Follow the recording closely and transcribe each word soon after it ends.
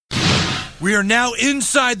We are now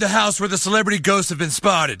inside the house where the celebrity ghosts have been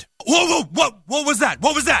spotted. Whoa, what was that?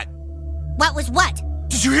 What was that? What was what?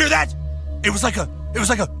 Did you hear that? It was like a...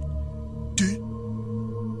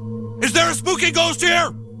 Is there a spooky ghost here?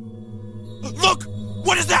 Look!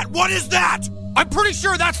 What is that? What is that? I'm pretty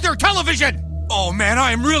sure that's their television! Oh man,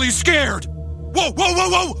 I am really scared. Whoa!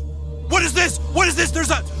 What is this?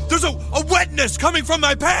 There's a wetness coming from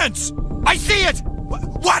my pants. I see it!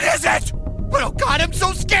 What is it? Oh God, I'm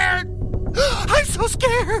so scared! I'm so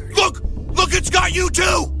scared! Look, it's got you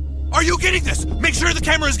too! Are you getting this? Make sure the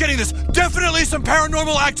camera is getting this. Definitely some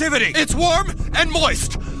paranormal activity. It's warm and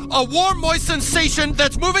moist. A warm, moist sensation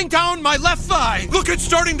that's moving down my left thigh. Look, it's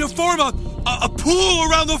starting to form a pool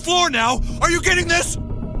around the floor now. Are you getting this?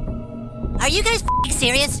 Are you guys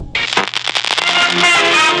serious?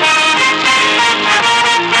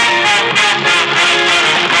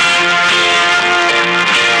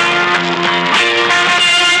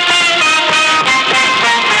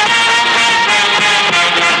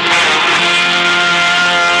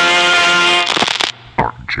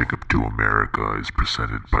 Jacob to America is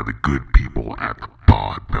presented by the good people at the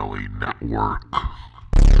Podbelly Network.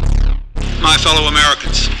 My fellow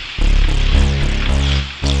Americans,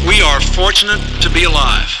 we are fortunate to be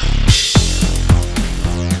alive.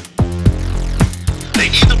 They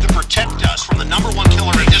need them to protect us from the number one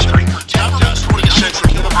killer in history. Protect us from the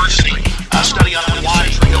Central University. A study on why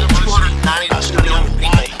it killed 290. A study on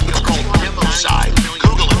why it's called democide.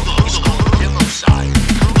 Google it. It's called democide.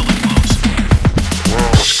 Google it, folks. The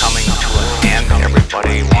world was coming to an end.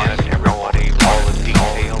 Everybody wanted to know all the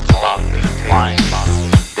details about the flying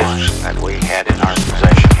discs that we had in our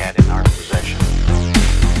possession.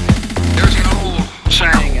 There's an old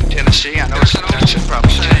saying in Tennessee, I know it's probably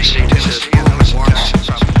Tennessee, this is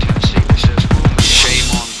shame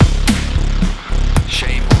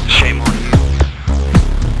on you.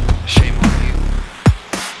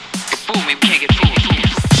 Fool me, we can't get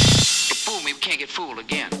fooled. We can't get fooled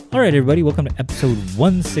again. All right, everybody, welcome to episode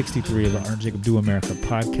 163 of the Art Jacob Do America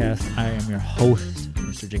podcast. I am your host,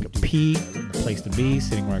 Mr. Jacob P. The place to be,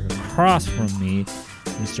 sitting right across from me,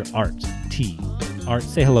 Mr. Art T. Art,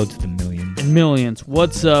 say hello to the millions.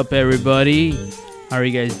 What's up, everybody? How are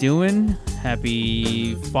you guys doing?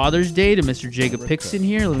 Happy Father's Day to Mr. Jacob Pixon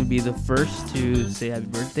here. Let me be the first to say happy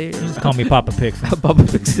birthday. Just call me Papa Pixon. Papa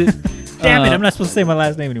Pixon. Damn it, I'm not supposed to say my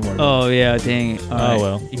last name anymore. Oh, yeah, dang it.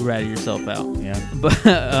 Well. You ratted yourself out. Yeah. But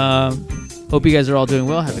hope you guys are all doing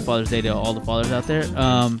well. Happy Father's Day to all the fathers out there.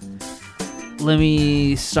 Let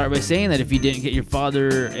me start by saying that if you didn't get your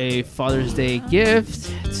father a Father's Day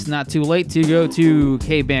gift, it's not too late to go to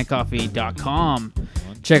kbandcoffee.com.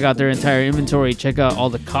 Check out their entire inventory. Check out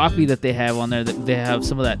all the coffee that they have on there. They have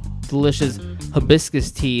some of that delicious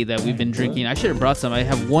hibiscus tea that we've been drinking. I should have brought some. I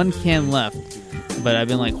have one can left, but I've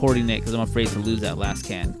been hoarding it because I'm afraid to lose that last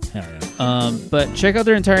can. Hell yeah. But check out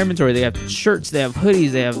their entire inventory. They have shirts, they have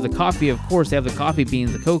hoodies, they have the coffee, of course, they have the coffee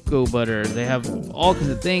beans, the cocoa butter, they have all kinds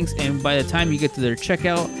of things. And by the time you get to their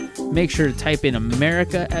checkout, make sure to type in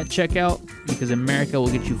America at checkout, because America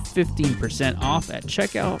will get you 15% off at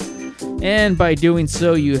checkout. And by doing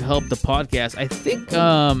so, you help the podcast. I think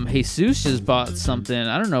Jesus just bought something.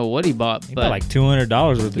 I don't know what he bought. He bought $200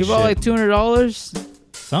 worth of shit. He bought $200?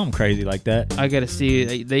 Something crazy like that. I gotta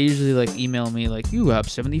see. They usually email me you have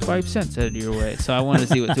 75 cents headed your way. So I wanted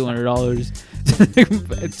to see what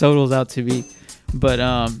 $200 totals out to be. But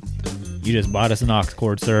you just bought us an aux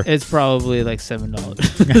cord, sir. It's probably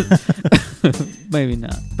 $7. Maybe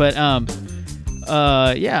not. But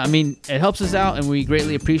yeah, I mean, it helps us out, and we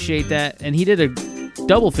greatly appreciate that. And he did a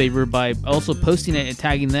double favor by also posting it and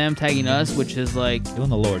tagging them, tagging us, which is doing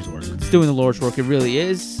the Lord's work. It's doing the Lord's work. It really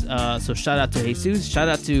is. So shout out to Jesus. Shout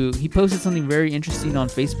out to, he posted something very interesting on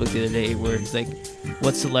Facebook the other day where he's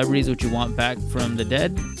what celebrities would you want back from the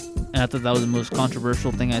dead? And I thought that was the most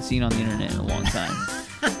controversial thing I've seen on the internet in a long time.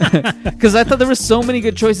 Because I thought there were so many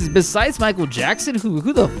good choices besides Michael Jackson.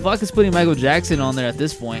 Who the fuck is putting Michael Jackson on there at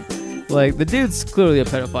this point? The dude's clearly a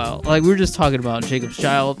pedophile. We were just talking about Jacob's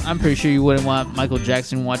child. I'm pretty sure you wouldn't want Michael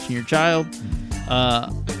Jackson watching your child.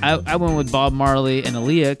 I went with Bob Marley and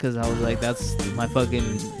Aaliyah because I was that's my fucking...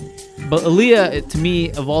 But Aaliyah, to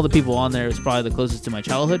me, of all the people on there, is probably the closest to my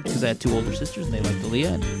childhood because I had two older sisters and they liked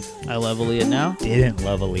Aaliyah, and I love Aaliyah now. Didn't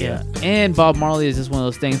love Aaliyah. Yeah. And Bob Marley is just one of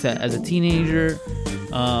those things that as a teenager,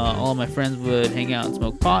 all of my friends would hang out and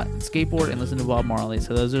smoke pot, skateboard, and listen to Bob Marley.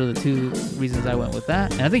 So those are the two reasons I went with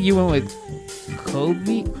that. And I think you went with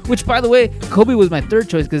Kobe, which, by the way, Kobe was my third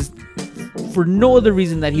choice because for no other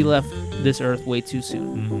reason that he left this earth way too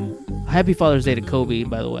soon. Mm-hmm. Happy Father's Day to Kobe,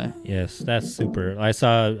 by the way. Yes, that's super. I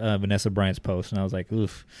saw Vanessa Bryant's post, and I was like,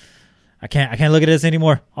 oof. I can't look at this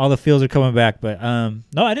anymore. All the feels are coming back. But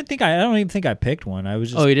no, I don't even think I picked one. I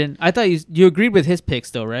was just. Oh, you didn't? I thought you agreed with his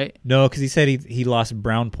picks though, right? No, because he said he lost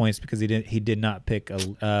brown points because he did not pick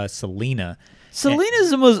Selena.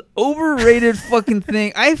 Selena's the most overrated fucking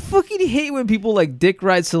thing. I fucking hate when people like dick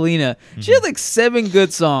ride Selena. She had like 7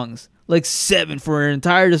 good songs, like 7 for her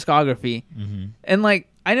entire discography, and like.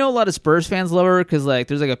 I know a lot of Spurs fans love her because like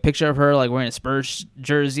there's like a picture of her like wearing a Spurs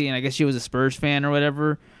jersey, and I guess she was a Spurs fan or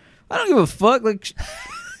whatever. I don't give a fuck.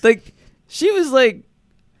 Like she was like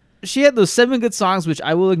she had those 7 good songs, which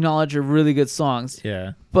I will acknowledge are really good songs.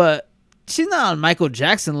 Yeah, but she's not on Michael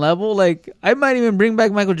Jackson level. Like I might even bring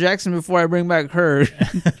back Michael Jackson before I bring back her.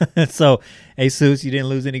 So, Jesus, you didn't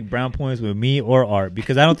lose any brown points with me or Art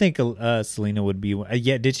because I don't think Selena would be.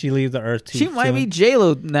 Yet, did she leave the earth too? She might be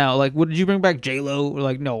J-Lo now. Like, would you bring back J-Lo?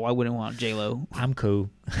 Like, no, I wouldn't want J-Lo. I'm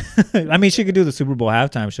cool. I mean, she could do the Super Bowl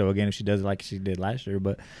halftime show again if she does it like she did last year.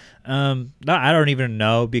 But no, I don't even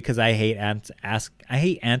know because I hate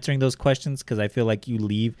answering those questions because I feel like you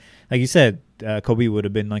leave. Like you said, Kobe would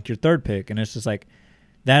have been like your 3rd pick, and it's just like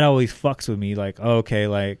that always fucks with me. Like, oh, okay,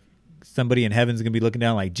 like somebody in heaven's gonna be looking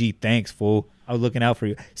down like, gee, thanks, fool. I was looking out for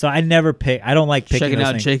you. So I never pick. I don't like picking. Checking those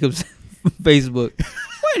out things. Jacob's Facebook.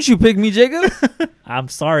 Why didn't you pick me, Jacob? I'm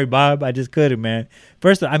sorry, Bob. I just couldn't, man.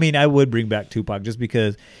 First, I mean, I would bring back Tupac just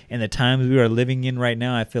because in the times we are living in right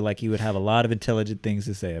now, I feel like he would have a lot of intelligent things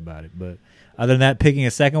to say about it. But other than that, picking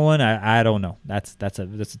a second one, I don't know. That's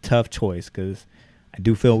a tough choice because I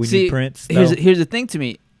do feel we need Prince. Here's the thing to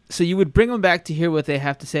me. So you would bring them back to hear what they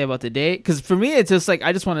have to say about the day? Because for me, it's just like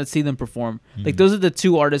I just want to see them perform. Like those are the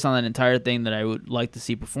 2 artists on that entire thing that I would like to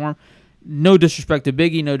see perform. No disrespect to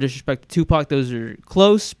Biggie, no disrespect to Tupac. Those are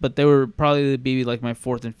close, but they were probably be like my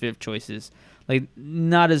 4th and 5th choices. Like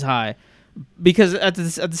not as high, because at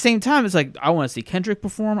the same time, it's like I want to see Kendrick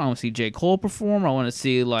perform. I want to see J. Cole perform. I want to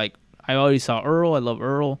see like I already saw Earl. I love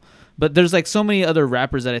Earl, but there's like so many other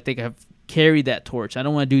rappers that I think have carried that torch. I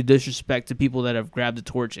don't want to do disrespect to people that have grabbed the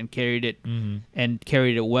torch and carried it and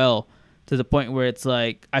carried it well to the point where it's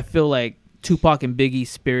like I feel like Tupac and Biggie's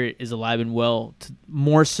spirit is alive and well,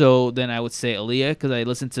 more so than I would say Aaliyah, because I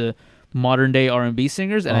listen to modern day R&B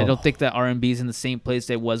singers, and I don't think that R&B is in the same place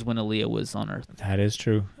it was when Aaliyah was on Earth. That is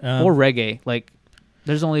true. Or reggae. Like,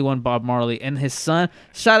 there's only one Bob Marley and his son.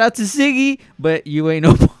 Shout out to Ziggy, but you ain't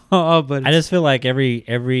no Bob. But I just feel like every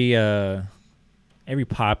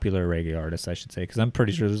popular reggae artist, I should say, because I'm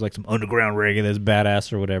pretty sure there's like some underground reggae that's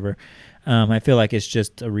badass or whatever. I feel like it's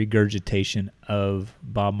just a regurgitation of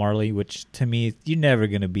Bob Marley, which to me, you're never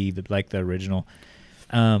going to be like the original.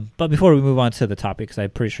 But before we move on to the topic, because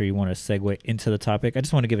I'm pretty sure you want to segue into the topic, I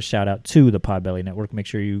just want to give a shout out to the Podbelly Network. Make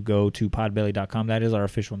sure you go to podbelly.com. That is our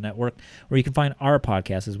official network where you can find our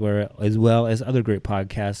podcasts as well as other great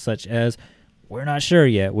podcasts such as We're Not Sure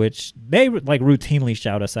Yet, which they like routinely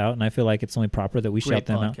shout us out, and I feel like it's only proper that we shout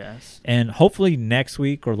them out. And hopefully next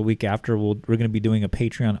week or the week after, we're going to be doing a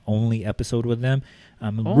Patreon-only episode with them.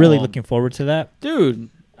 I'm really looking forward to that. Dude,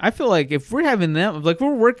 I feel like if we're having them, like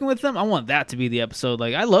we're working with them, I want that to be the episode.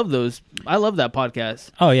 Like I love those. I love that podcast.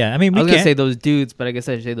 Oh, yeah. I mean, I was going to say those dudes, but I guess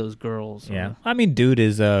I should say those girls. Yeah. I mean, dude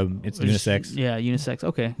is, it's unisex. Yeah, unisex.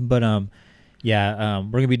 Okay. But, yeah,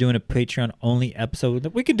 we're going to be doing a Patreon-only episode.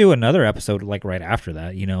 We could do another episode, like, right after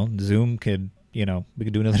that, you know. Zoom could, you know, we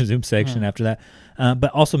could do another Zoom section after that.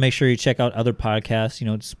 But also make sure you check out other podcasts, you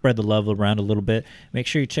know, spread the love around a little bit. Make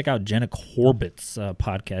sure you check out Jenna Corbett's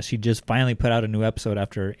podcast. She just finally put out a new episode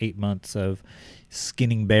after 8 months of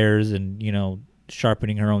skinning bears and, you know,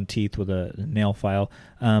 sharpening her own teeth with a nail file.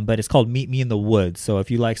 But it's called Meet Me in the Woods. So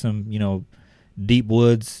if you like some, you know, deep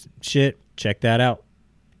woods shit, check that out.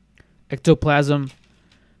 Ectoplasm.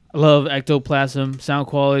 I love Ectoplasm. Sound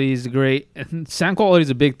quality is great. And sound quality is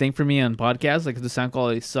a big thing for me on podcasts. Like if the sound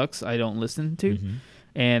quality sucks, I don't listen to.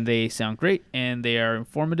 And they sound great and they are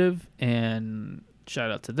informative. And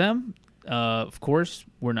shout out to them. Of course,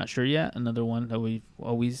 We're Not Sure Yet. Another one that we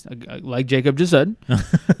always, like Jacob just said,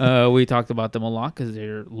 we talked about them a lot because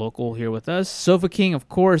they're local here with us. Sofa King, of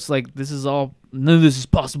course. Like this is all. None of this is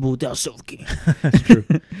possible without Sofa King. That's true.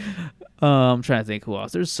 I'm trying to think who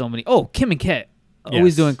else. There's so many. Oh, Kim and Ket.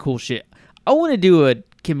 Always doing cool shit. I want to do a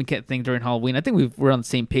Kim and Ket thing during Halloween. I think we're on the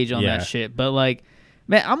same page on that shit. But like,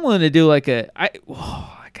 man, I'm willing to do like I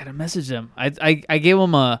gotta message them. I gave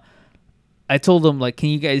them I told them like, can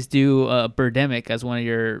you guys do Birdemic as one of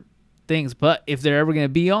your things? But if they're ever gonna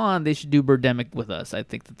be on, they should do Birdemic with us. I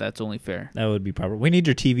think that's only fair. That would be proper. We need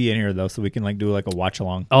your TV in here though, so we can like do like a watch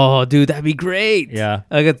along. Oh, dude, that'd be great. Yeah,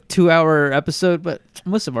 like a 2-hour episode, but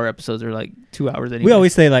most of our episodes are like 2 hours anyway. We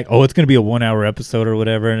always say like, oh, it's gonna be a 1-hour episode or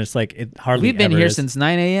whatever, and it's like it hardly. We've been ever here is. since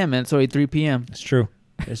 9 a.m. and it's already 3 p.m. It's true.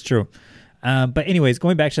 It's true. But anyways,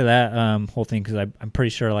 going back to that whole thing, because I'm pretty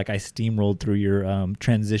sure like I steamrolled through your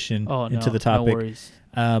transition into the topic. No worries.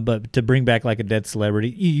 But to bring back like a dead celebrity,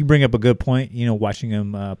 you bring up a good point. Watching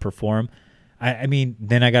him perform. I mean,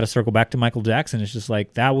 then I got to circle back to Michael Jackson. It's just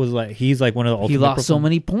like that was like he's like one of the ultimate. He lost so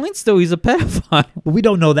many points though. He's a pedophile. But we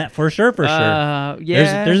don't know that for sure. Yeah.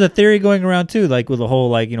 There's a theory going around too, like with the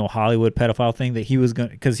whole like Hollywood pedophile thing that he was going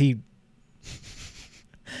because he.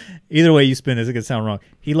 Either way you spin this, it could sound wrong.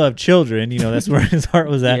 He loved children, that's where his heart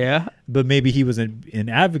was at. Yeah. But maybe he was an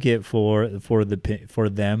advocate for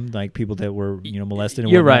them, like people that were molested.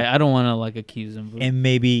 And You're whatnot. right. I don't want to like accuse him. And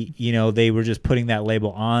maybe they were just putting that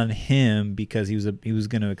label on him because he was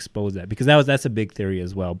going to expose that, because that's a big theory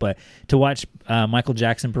as well. But to watch Michael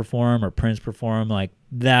Jackson perform or Prince perform, like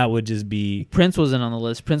that would just be. Prince wasn't on the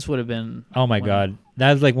list. Prince would have been. Oh my God.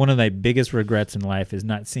 That was like one of my biggest regrets in life is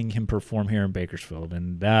not seeing him perform here in Bakersfield.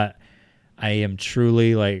 And that I am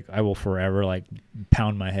truly like, I will forever like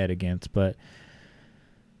pound my head against. But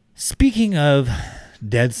speaking of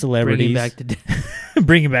dead celebrities,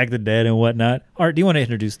 bringing back the dead and whatnot. Art, do you want to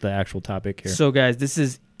introduce the actual topic here? So guys, this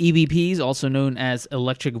is EVPs, also known as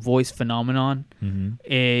electric voice phenomenon,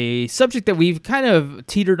 a subject that we've kind of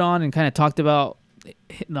teetered on and kind of talked about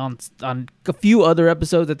on a few other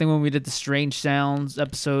episodes. I think when we did the Strange Sounds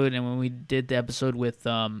episode and when we did the episode with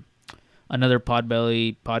another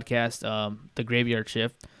Podbelly podcast, the Graveyard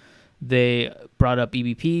Shift, they brought up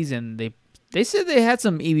EVPs and they said they had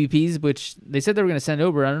some EVPs, which they said they were going to send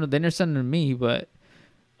over. I don't know. They never sent them to me, but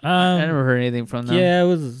I never heard anything from them. Yeah, it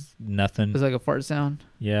was nothing. It was like a fart sound.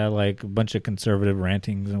 Yeah, like a bunch of conservative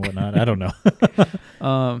rantings and whatnot. I don't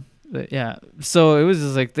know. But yeah, so it was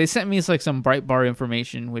just like they sent me like some Breitbart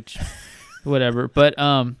information, which whatever. But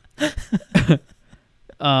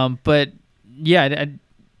but yeah,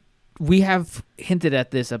 we have hinted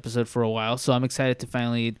at this episode for a while, so I'm excited to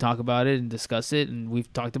finally talk about it and discuss it. And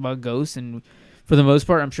we've talked about Ghost, and for the most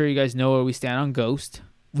part, I'm sure you guys know where we stand on Ghost.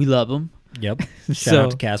 We love him. Yep. Shout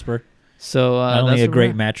out to Casper. So not only a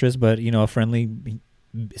great mattress, but a friendly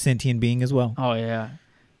sentient being as well. Oh yeah.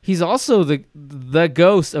 He's also the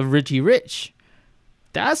ghost of Richie Rich.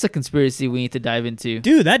 That's a conspiracy we need to dive into.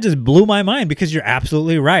 Dude, that just blew my mind because you're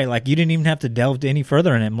absolutely right. Like, you didn't even have to delve any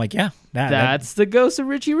further in it. I'm like, yeah. That's the ghost of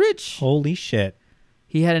Richie Rich. Holy shit.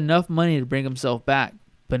 He had enough money to bring himself back,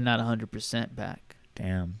 but not 100% back.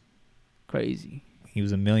 Damn. Crazy. He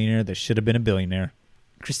was a millionaire that should have been a billionaire.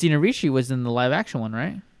 Christina Ricci was in the live action one,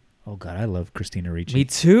 right? Oh God, I love Christina Ricci. Me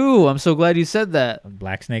too. I'm so glad you said that.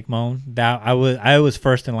 Black Snake Moan. I was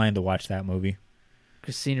first in line to watch that movie.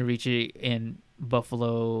 Christina Ricci in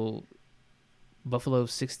Buffalo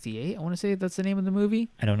 68. I want to say that's the name of the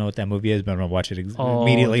movie. I don't know what that movie is, but I'm gonna watch it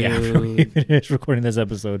immediately after we finish recording this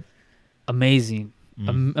episode. Amazing.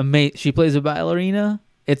 She plays a ballerina.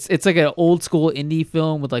 It's like an old school indie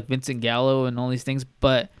film with like Vincent Gallo and all these things,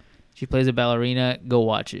 but she plays a ballerina. Go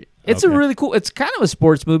watch it. It's a really cool. It's kind of a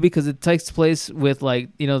sports movie because it takes place with like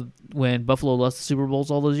when Buffalo lost the Super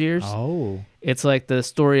Bowls all those years. Oh, it's like the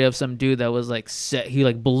story of some dude that was like set. He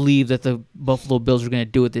like believed that the Buffalo Bills were gonna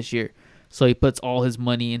do it this year, so he puts all his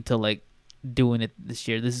money into like doing it this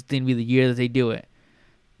year. This is gonna be the year that they do it,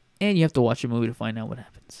 and you have to watch the movie to find out what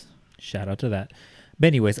happens. Shout out to that. But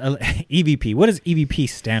anyways, EVP. What does EVP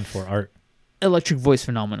stand for, Art? Electric voice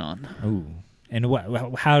phenomenon. Ooh. And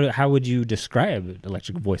how would you describe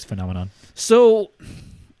electric voice phenomenon? So,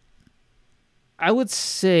 I would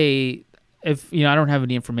say, if I don't have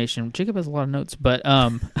any information. Jacob has a lot of notes, but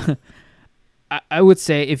I would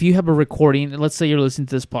say if you have a recording, let's say you're listening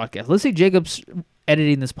to this podcast. Let's say Jacob's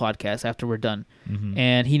editing this podcast after we're done,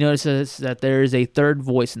 and he notices that there is a third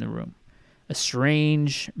voice in the room, a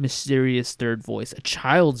strange, mysterious third voice, a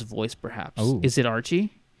child's voice, perhaps. Oh. Is it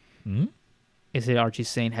Archie? Is it Archie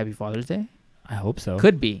saying Happy Father's Day? I hope so.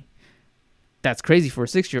 Could be. That's crazy for a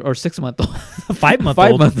 6-year or 6-month-old.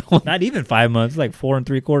 5-month-old. 5-month-old. Not even 5 months, like 4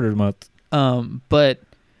 3/4 months. But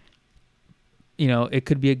it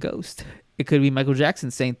could be a ghost. It could be Michael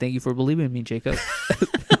Jackson saying, "Thank you for believing in me, Jacob."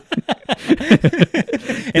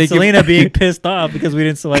 And Selena being pissed off because we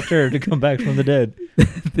didn't select her to come back from the dead.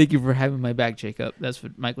 Thank you for having my back, Jacob. That's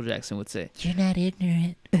what Michael Jackson would say. You're not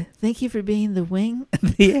ignorant. Thank you for being the wing,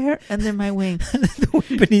 the air under my wing. The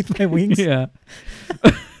wing beneath my wings. Yeah.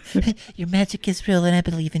 Your magic is real, and I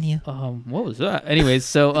believe in you. What was that? Anyways,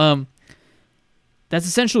 so that's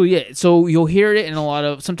essentially it. So you'll hear it in a lot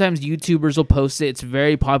of. Sometimes YouTubers will post it. It's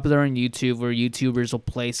very popular on YouTube, where YouTubers will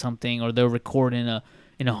play something, or they'll record in a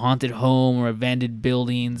haunted home or abandoned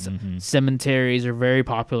buildings. Cemeteries are very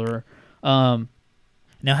popular.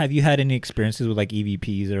 Now, have you had any experiences with like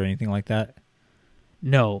EVPs or anything like that?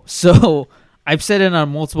 No. So I've said it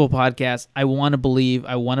on multiple podcasts. I want to believe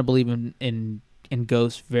in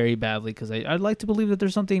ghosts very badly because I'd like to believe that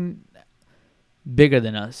there's something bigger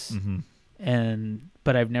than us.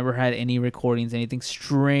 But I've never had any recordings, anything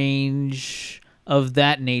strange of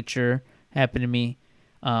that nature happen to me.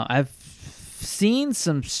 I've seen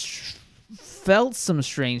felt some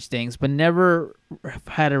strange things, but never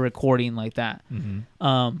had a recording like that.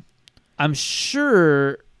 I'm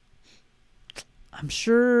sure.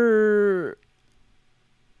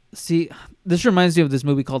 See, this reminds me of this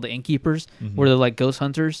movie called The Innkeepers, where they're like ghost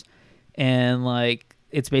hunters, and like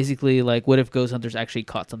it's basically like, what if ghost hunters actually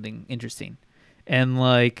caught something interesting? And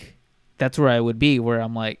like that's where I would be, where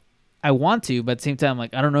I'm like, I want to, but at the same time,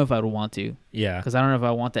 like I don't know if I would want to. Yeah, because I don't know if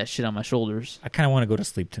I want that shit on my shoulders. I kind of want to go to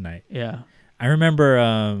sleep tonight. Yeah, I remember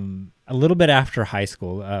a little bit after high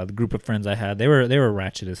school, the group of friends I had, they were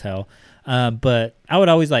ratchet as hell. But I would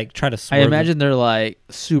always like try to swerve. I imagine they're like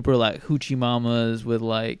super like hoochie mamas with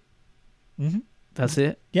like. That's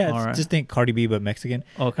it. Yeah, All right. Just think Cardi B but Mexican.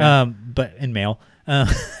 Okay. But in male.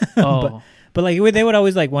 Oh. But like they would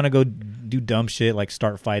always like want to go do dumb shit, like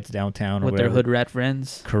start fights downtown or with whatever. their hood rat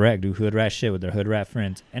friends. Correct, do hood rat shit with their hood rat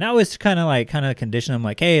friends. And I always kind of condition them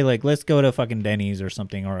like, hey, like let's go to fucking Denny's or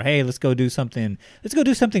something, or hey, let's go do something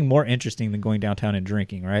more interesting than going downtown and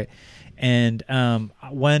drinking, right? And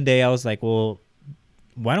one day I was like, well,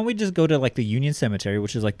 why don't we just go to like the Union Cemetery,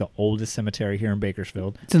 which is like the oldest cemetery here in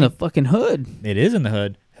Bakersfield. It's in the fucking hood. It is in the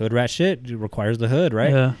hood. Hood rat shit requires the hood,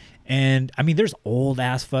 right? Yeah. And I mean, there's old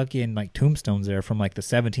ass fucking like tombstones there from like the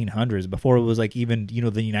 1700s, before it was like even, you know,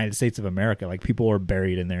 the United States of America. Like people were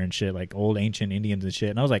buried in there and shit, like old ancient Indians and shit.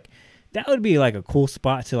 And I was like, that would be like a cool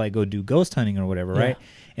spot to like go do ghost hunting or whatever, right?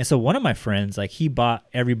 And so one of my friends, like he bought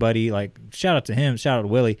everybody, like shout out to him, shout out to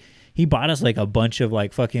Willie. He bought us like a bunch of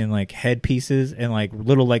like fucking like headpieces and like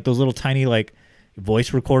little like those little tiny like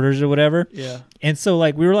voice recorders or whatever. Yeah. And so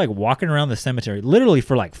like we were like walking around the cemetery literally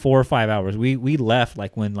for like 4 or 5 hours. We left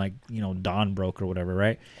like when like, you know, dawn broke or whatever,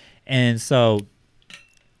 right? And so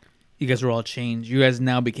you guys were all changed. You guys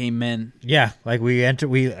now became men. Yeah, like we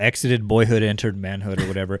exited boyhood, entered manhood or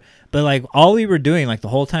whatever. But like all we were doing like the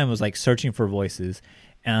whole time was like searching for voices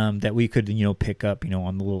that we could, you know, pick up, you know,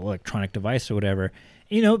 on the little electronic device or whatever.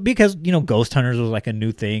 You know, because, you know, ghost hunters was like a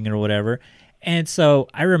new thing or whatever. And so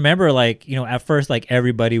I remember like, you know, at first like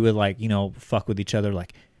everybody would like, you know, fuck with each other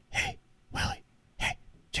like, hey, Willie, hey,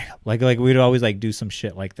 Jacob. Like we'd always like do some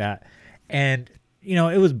shit like that. And, you know,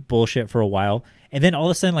 it was bullshit for a while. And then all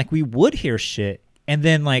of a sudden like we would hear shit. And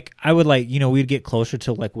then like I would like, you know, we'd get closer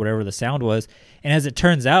to like whatever the sound was. And as it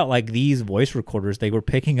turns out, like these voice recorders, they were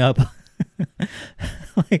picking up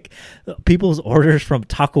like people's orders from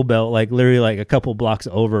Taco Bell, like literally like a couple blocks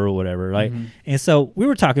over or whatever, right? And so we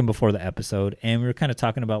were talking before the episode and we were kind of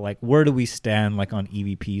talking about like where do we stand like on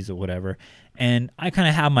EVPs or whatever. And I kind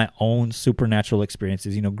of have my own supernatural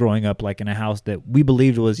experiences, you know, growing up like in a house that we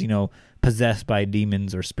believed was, you know, possessed by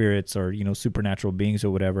demons or spirits or, you know, supernatural beings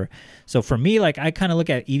or whatever. So for me, like I kind of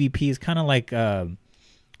look at EVPs kind of like the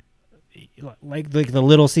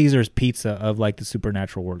Little Caesars pizza of like the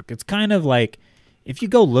supernatural world. It's kind of like if you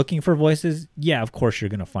go looking for voices, yeah, of course you're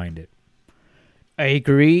gonna find it. I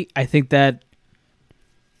agree. I think that.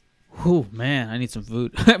 Oh man, I need some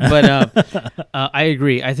food. But I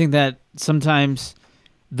agree. I think that sometimes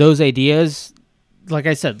those ideas, like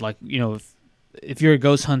I said, like, you know, if you're a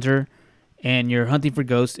ghost hunter and you're hunting for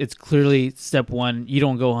ghosts, it's clearly step one. You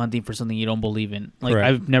don't go hunting for something you don't believe in. Like correct.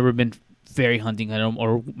 I've never been fairy hunting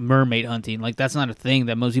or mermaid hunting. Like that's not a thing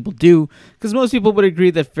that most people do, because most people would agree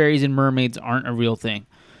that fairies and mermaids aren't a real thing.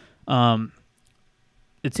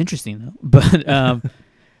 It's interesting though,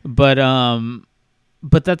 but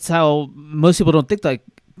that's how most people don't think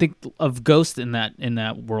of ghosts in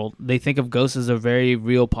that world. They think of ghosts as a very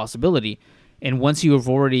real possibility. And once you have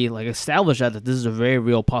already like established that this is a very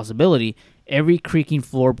real possibility, every creaking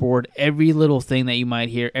floorboard, every little thing that you might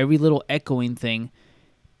hear, every little echoing thing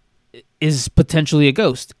is potentially a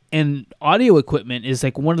ghost. And audio equipment is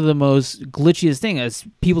like one of the most glitchiest things. As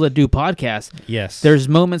people that do podcasts, yes, there's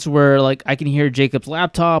moments where like I can hear Jacob's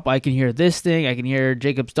laptop, I can hear this thing, I can hear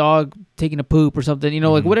Jacob's dog taking a poop or something, you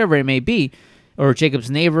know, like whatever it may be. Or Jacob's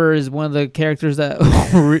neighbor is one of the characters that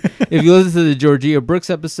if you listen to the Georgia Brooks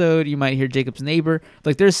episode, you might hear Jacob's neighbor.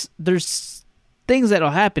 Like there's things that'll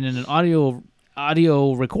happen in an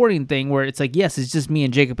audio recording thing where it's like, yes, it's just me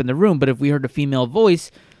and Jacob in the room, but if we heard a female voice,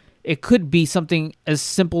 it could be something as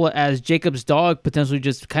simple as Jacob's dog potentially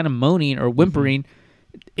just kind of moaning or whimpering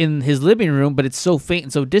in his living room, but it's so faint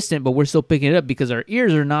and so distant, but we're still picking it up because our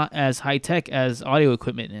ears are not as high-tech as audio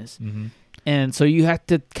equipment is. And so you have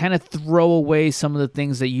to kind of throw away some of the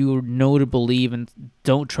things that you know to believe and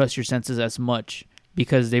don't trust your senses as much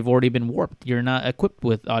because they've already been warped. You're not equipped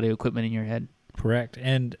with audio equipment in your head. Correct.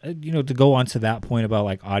 And, to go on to that point about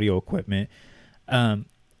like audio equipment,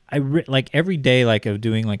 like every day, like of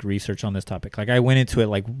doing like research on this topic, like I went into it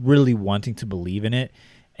like really wanting to believe in it.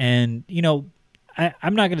 And,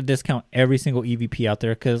 I'm not going to discount every single EVP out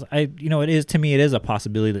there because it is a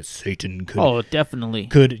possibility that Satan could. Oh, definitely.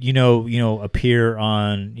 Could, appear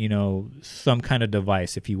on, some kind of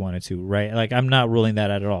device if you wanted to, right? Like I'm not ruling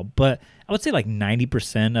that out at all. But I would say like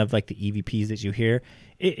 90% of like the EVPs that you hear,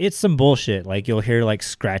 it's some bullshit. Like you'll hear like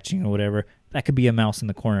scratching or whatever. That could be a mouse in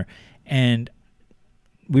the corner. And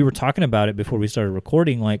we were talking about it before we started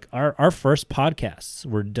recording. Like our first podcasts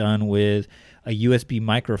were done with a USB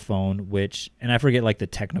microphone, and I forget like the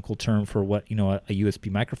technical term for what, a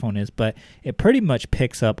USB microphone is, but it pretty much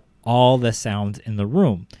picks up all the sounds in the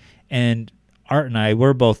room. And Art and I,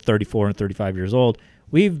 we're both 34 and 35 years old.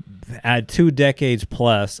 We've had 2 decades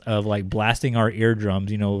plus of like blasting our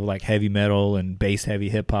eardrums, like heavy metal and bass heavy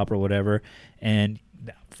hip hop or whatever. And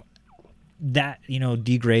that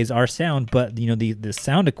degrades our sound, but the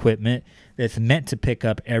sound equipment that's meant to pick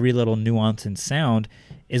up every little nuance and sound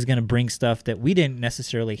is going to bring stuff that we didn't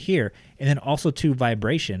necessarily hear. And then also to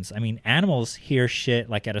vibrations. I mean, animals hear shit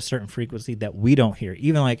like at a certain frequency that we don't hear,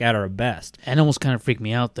 even like at our best. Animals kind of freak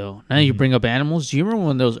me out though. Now you bring up animals. Do you remember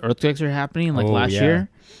when those earthquakes were happening last year?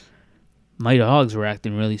 My dogs were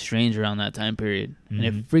acting really strange around that time period, and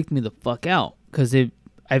it freaked me the fuck out because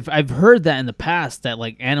I've heard that in the past that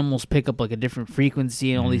like animals pick up like a different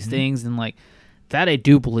frequency and all these things, and like that I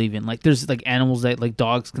do believe in. Like there's like animals that like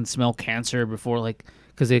dogs can smell cancer before, like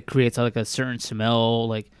because it creates like a certain smell.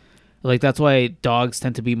 Like that's why dogs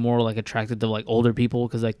tend to be more like attracted to like older people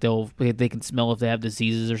because like they can smell if they have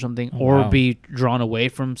diseases or something, or be drawn away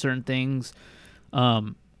from certain things.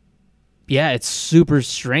 Yeah, it's super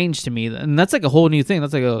strange to me, and that's like a whole new thing.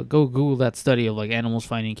 That's like go Google that study of like animals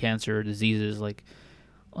finding cancer or diseases like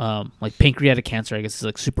pancreatic cancer. I guess is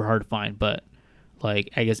like super hard to find, but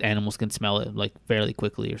like I guess animals can smell it like fairly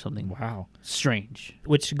quickly or something. Wow, strange.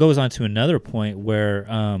 Which goes on to another point where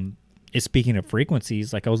it's speaking of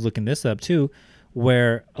frequencies. Like I was looking this up too,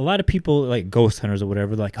 where a lot of people like ghost hunters or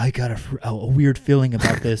whatever, like I got a weird feeling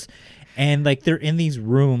about this. And like they're in these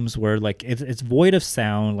rooms where like it's void of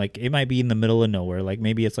sound. Like it might be in the middle of nowhere. Like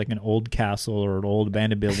maybe it's like an old castle or an old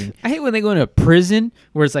abandoned building. I hate when they go into a prison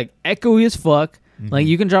where it's like echoey as fuck. Like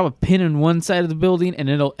you can drop a pin in one side of the building and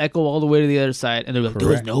it'll echo all the way to the other side. And they're like,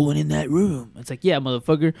 "There's no one in that room." It's like, yeah,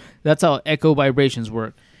 motherfucker. That's how echo vibrations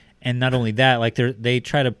work. And not only that, like they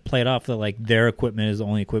try to play it off that like their equipment is the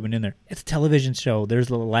only equipment in there. It's a television show.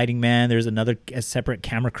 There's a lighting man. There's a separate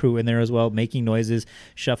camera crew in there as well, making noises,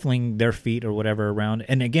 shuffling their feet or whatever around.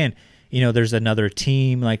 And again, there's another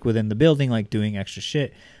team like within the building, like doing extra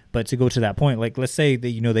shit. But to go to that point, like let's say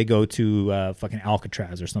that they go to fucking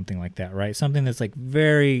Alcatraz or something like that, right? Something that's like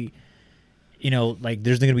very, like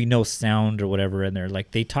there's gonna be no sound or whatever in there.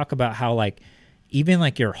 Like they talk about how like even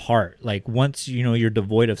like your heart, like once you're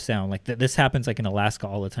devoid of sound, like this happens like in Alaska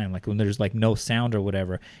all the time, like when there's like no sound or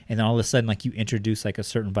whatever, and then all of a sudden like you introduce like a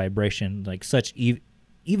certain vibration, like such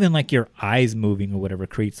even like your eyes moving or whatever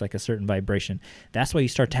creates like a certain vibration. That's why you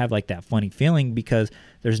start to have like that funny feeling because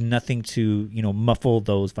there's nothing to muffle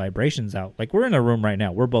those vibrations out. Like we're in a room right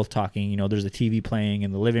now, we're both talking, there's a TV playing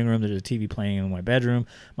in the living room, there's a TV playing in my bedroom,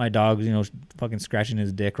 my dog's fucking scratching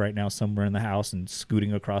his dick right now somewhere in the house and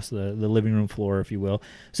scooting across the living room floor, if you will.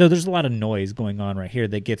 So there's a lot of noise going on right here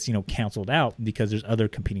that gets canceled out because there's other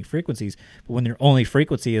competing frequencies. But when your only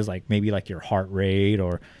frequency is like maybe like your heart rate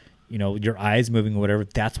or your eyes moving or whatever,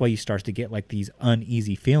 that's why you start to get like these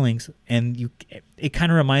uneasy feelings. And it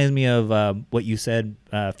kind of reminds me of what you said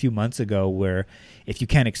a few months ago, where if you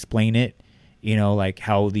can't explain it, like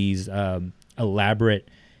how these elaborate,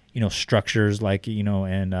 structures like,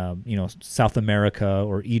 and, South America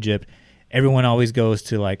or Egypt, everyone always goes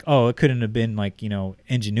to like, oh, it couldn't have been like,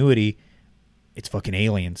 ingenuity. It's fucking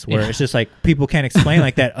aliens, where it's just like people can't explain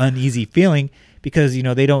like that uneasy feeling because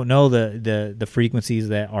they don't know the frequencies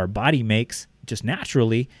that our body makes just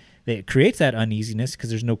naturally. That creates that uneasiness because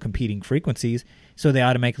there's no competing frequencies, so they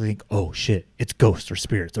automatically think, oh shit, it's ghosts or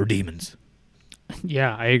spirits or demons.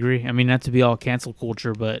 Yeah, I agree. I mean, not to be all cancel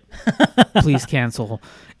culture, but please cancel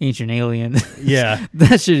Ancient Alien. Yeah,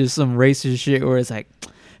 that shit is some racist shit where it's like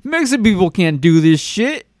Mexican people can't do this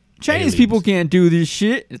shit, Chinese people can't do this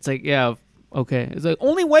shit. It's like, yeah. Okay, it's like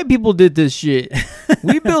only white people did this shit.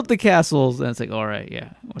 We built the castles, and it's like, all right, yeah,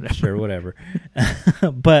 whatever. Sure, whatever.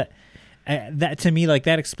 But that to me, like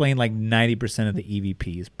that explained like 90% of the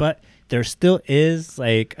EVPs, but there still is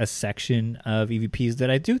like a section of EVPs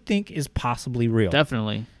that I do think is possibly real.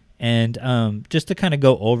 Definitely. And just to kind of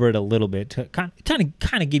go over it a little bit, to kind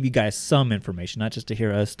of give you guys some information, not just to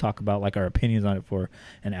hear us talk about like our opinions on it for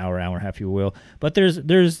an hour and a half, you will. But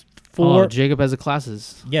there's 4. Oh, Jacob has the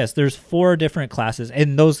classes. Yes, there's 4 different classes,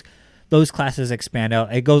 and those classes expand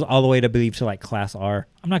out. It goes all the way to believe to like Class R.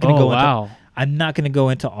 I'm not going to go into. I'm not going to go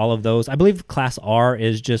into all of those. I believe Class R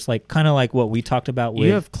is just like kind of like what we talked about.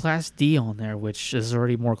 You have Class D on there, which is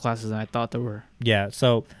already more classes than I thought there were. Yeah,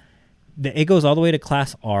 so it goes all the way to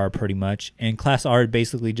Class R pretty much, and Class R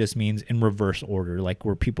basically just means in reverse order, like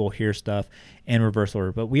where people hear stuff in reverse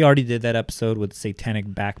order. But we already did that episode with satanic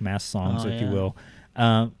backmask songs, if you will,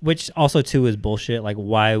 which also too is bullshit. Like,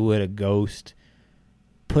 why would a ghost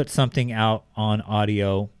put something out on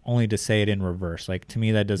audio only to say it in reverse? Like, to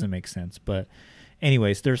me that doesn't make sense. But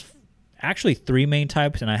anyways, there's actually 3 main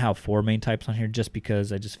types, and I have 4 main types on here just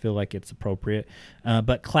because I just feel like it's appropriate.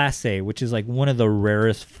 But Class A, which is like one of the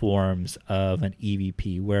rarest forms of an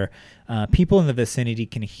EVP, where people in the vicinity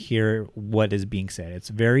can hear what is being said. It's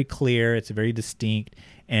very clear, it's very distinct,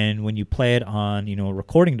 and when you play it on, a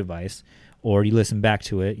recording device, or you listen back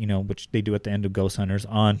to it, which they do at the end of Ghost Hunters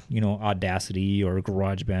on, Audacity or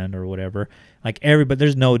GarageBand or whatever. Like but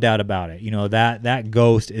there's no doubt about it. That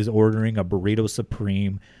ghost is ordering a burrito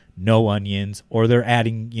supreme, no onions, or they're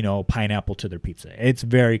adding, pineapple to their pizza. It's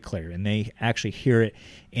very clear, and they actually hear it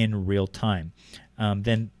in real time.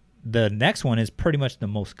 Then the next one is pretty much the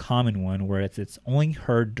most common one, where it's only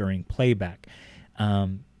heard during playback.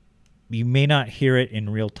 You may not hear it in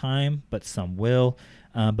real time, but some will.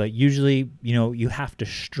 But usually, you have to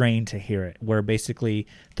strain to hear it, where basically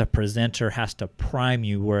the presenter has to prime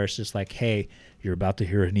you, where it's just like, hey, you're about to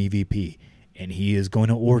hear an EVP, and he is going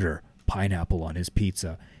to order pineapple on his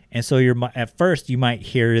pizza. And so at first you might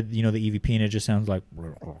hear, the EVP, and it just sounds like,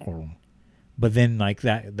 but then like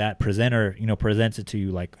that presenter, presents it to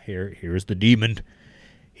you like, here's the demon.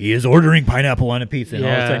 He is ordering pineapple on a pizza. And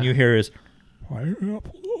all of a sudden you hear is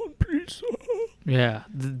pineapple on pizza. Yeah,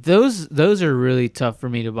 those are really tough for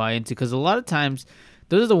me to buy into, because a lot of times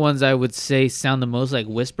those are the ones I would say sound the most like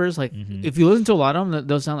whispers. Like if you listen to a lot of them,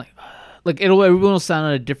 they'll sound like everyone will sound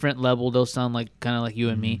at a different level. They'll sound like kind of like you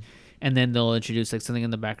and me, and then they'll introduce like something in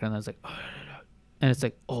the background that's like, and it's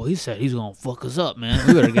like, oh, he said he's gonna fuck us up, man.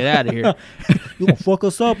 We better get out of here. You gonna fuck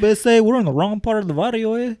us up? They say we're in the wrong part of the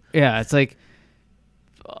video. Yeah, it's like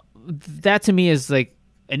that to me is like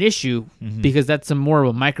an issue, because that's more of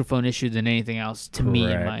a microphone issue than anything else to me,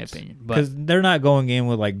 in my opinion. Because they're not going in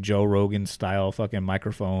with like Joe Rogan style fucking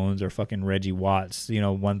microphones or fucking Reggie Watts,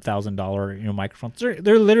 $1,000 microphones.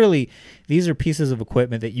 They're literally, these are pieces of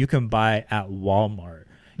equipment that you can buy at Walmart.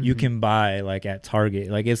 You can buy like at Target.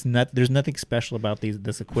 Like there's nothing special about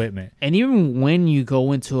this equipment. And even when you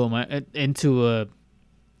go into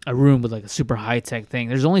a room with like a super high-tech thing,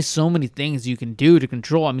 there's only so many things you can do to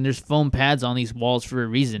control. I mean, there's foam pads on these walls for a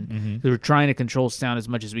reason. We're trying to control sound as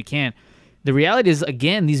much as we can. The reality is,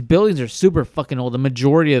 again, these buildings are super fucking old, the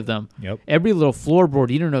majority of them. Yep. Every little floorboard,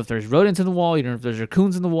 you don't know if there's rodents in the wall, you don't know if there's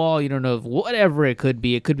raccoons in the wall, you don't know if whatever it could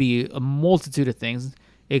be. It could be a multitude of things.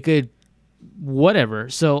 It could whatever.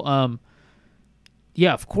 So,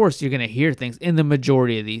 yeah, of course you're going to hear things in the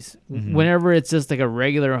majority of these. Whenever it's just like a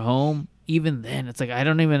regular home, even then, it's like, I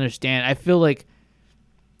don't even understand. I feel like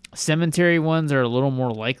cemetery ones are a little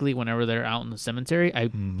more likely whenever they're out in the cemetery. I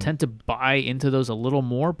tend to buy into those a little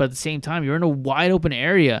more, but at the same time, you're in a wide open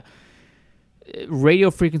area. Radio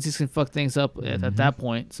frequencies can fuck things up at that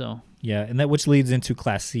point. So yeah, and that which leads into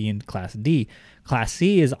Class C and Class D. Class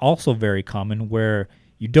C is also very common, where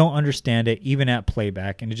you don't understand it even at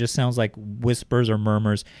playback, and it just sounds like whispers or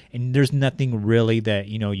murmurs, and there's nothing really that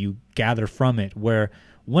you gather from it. Where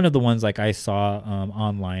one of the ones like I saw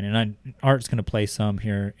online, and Art's going to play some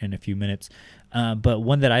here in a few minutes, but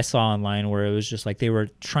one that I saw online where it was just like they were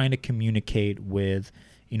trying to communicate with,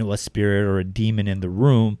 a spirit or a demon in the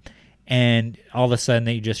room, and all of a sudden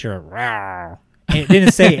they just hear a row. And it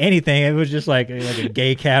didn't say anything. It was just like a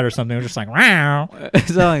gay cat or something. It was just like wow.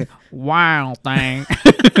 It's like wow thing.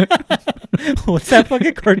 What's that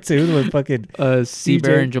fucking cartoon with fucking Sea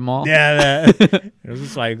Bear and Jamal? Yeah, that. It was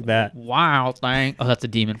just like that. Wow thing. Oh, that's a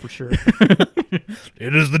demon for sure.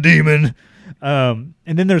 It is the demon. And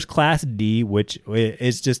then there's Class D, which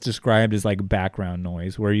is just described as like background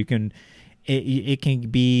noise, where you can. It can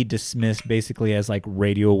be dismissed basically as like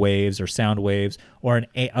radio waves or sound waves or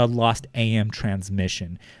a lost AM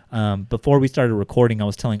transmission. Before we started recording, I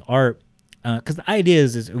was telling Art, because the idea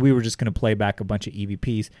is we were just going to play back a bunch of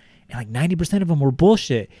EVPs, and like 90% of them were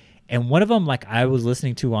bullshit. And one of them, like, I was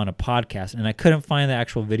listening to on a podcast, and I couldn't find the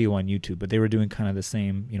actual video on YouTube, but they were doing kind of the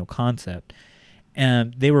same, concept.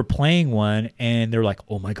 And they were playing one, and they're like,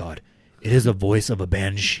 "Oh my God, it is the voice of a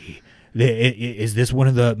banshee. Is this one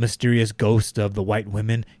of the mysterious ghosts of the white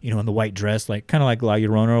women, in the white dress, like kind of like La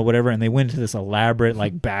Llorona or whatever?" And they went into this elaborate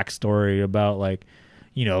like backstory about like,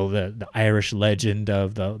 the Irish legend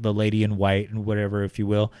of the lady in white and whatever, if you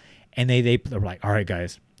will. And they were like, "All right,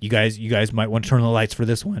 guys, you guys might want to turn the lights for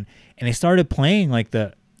this one." And they started playing like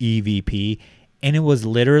the EVP, and it was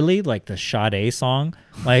literally like the Sade song,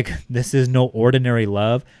 like "This Is No Ordinary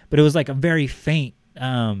Love," but it was like a very faint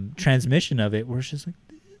transmission of it, where it's just like,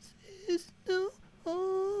 "This is no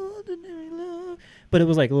ordinary love," but it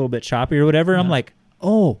was like a little bit choppy or whatever. And I'm like,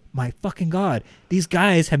 oh my fucking God, these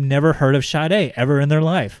guys have never heard of Sade ever in their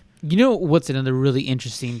life. You know what's another really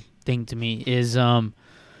interesting thing to me is a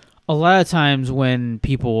lot of times when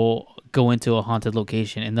people go into a haunted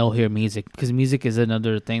location and they'll hear music, because music is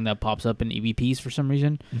another thing that pops up in EVPs for some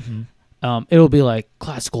reason. Mm-hmm. It'll be like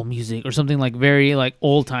classical music or something like very like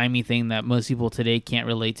old timey thing that most people today can't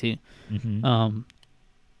relate to. Mm-hmm.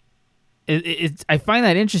 I find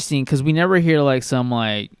that interesting because we never hear like some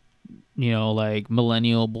like like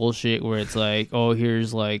millennial bullshit where it's like, oh,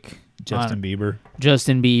 here's like Justin Bieber,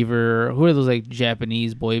 who are those like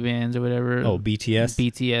Japanese boy bands or whatever? Oh,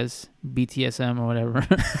 BTSM or whatever.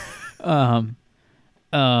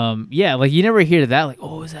 Yeah, like you never hear that, like,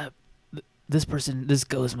 oh, is that this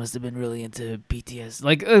ghost must have been really into BTS.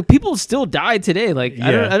 Like people still die today. Like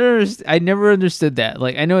I don't understand. I never understood that.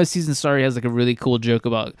 Like I know a Season Story has like a really cool joke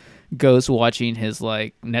about ghosts watching his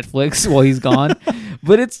like Netflix while he's gone,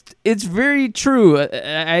 but it's very true.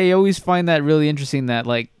 I always find that really interesting. That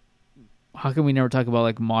like, how can we never talk about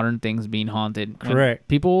like modern things being haunted? Correct.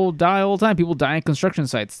 People die all the time. People die in construction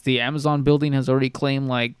sites. The Amazon building has already claimed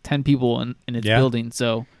like 10 people in its building.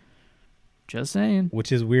 So just saying.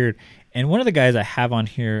 Which is weird. And one of the guys I have on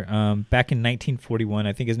here, back in 1941,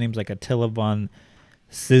 I think his name's like Attila von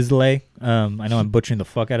Sisley. I know I'm butchering the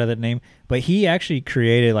fuck out of that name, but he actually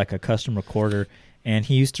created like a custom recorder, and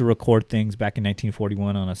he used to record things back in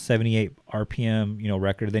 1941 on a 78 RPM,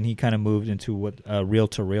 record. Then he kind of moved into what reel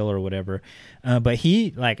to reel or whatever. But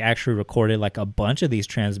he like actually recorded like a bunch of these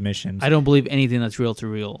transmissions. I don't believe anything that's reel to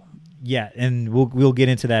reel. Yeah, and we'll get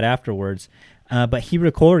into that afterwards. But he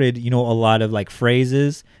recorded, a lot of like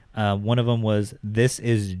phrases. One of them was, "This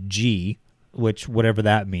is G," which whatever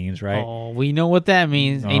that means, right? Oh, we know what that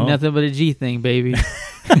means. Ain't nothing but a G thing, baby.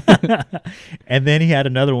 And then he had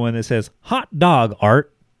another one that says, "Hot dog,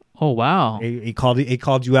 Art." Oh wow! He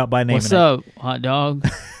called you out by name. What's up, hot dog?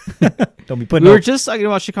 Don't be putting. We were just talking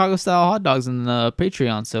about Chicago style hot dogs in the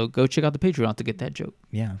Patreon, so go check out the Patreon to get that joke.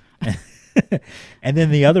 Yeah. And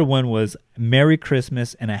then the other one was, "Merry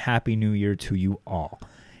Christmas and a Happy New Year to you all."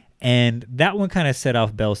 And that one kind of set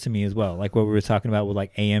off bells to me as well, like what we were talking about with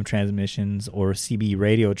like AM transmissions or CB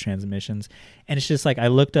radio transmissions. And it's just like I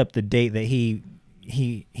looked up the date that he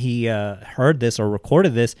heard this or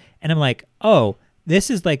recorded this, and I'm like, oh,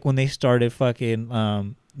 this is like when they started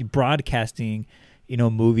fucking broadcasting,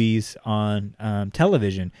 movies on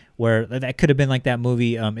television, where that could have been like that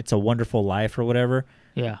movie, It's a Wonderful Life or whatever.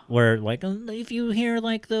 Yeah. Where like, if you hear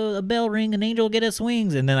like a bell ring, an angel get its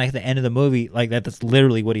wings, and then like at the end of the movie, like that's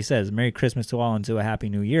literally what he says, "Merry Christmas to all and to a Happy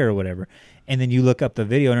New Year" or whatever. And then you look up the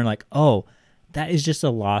video and you're like, oh, that is just a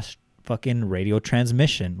lost fucking radio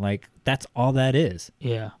transmission. Like that's all that is.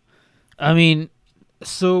 Yeah. I mean,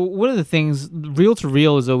 so one of the things, reel to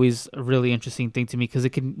reel is always a really interesting thing to me because it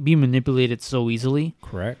can be manipulated so easily.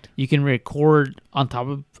 Correct. You can record on top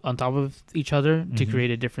of each other to create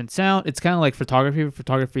a different sound. It's kind of like photography.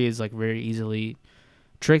 Photography is like very easily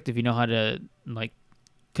tricked if you know how to like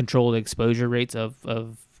control the exposure rates of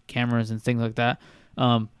cameras and things like that.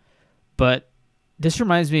 But this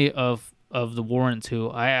reminds me of the Warrens, who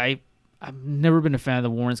I've never been a fan of the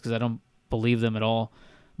Warrens because I don't believe them at all.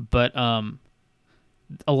 But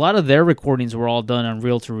a lot of their recordings were all done on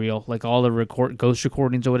reel to reel, like all the ghost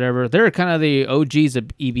recordings or whatever. They're kind of the OGs of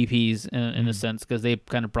EVPs in a sense because they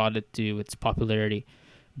kind of brought it to its popularity.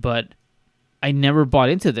 But I never bought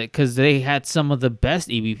into that because they had some of the best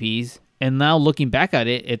EVPs. And now looking back at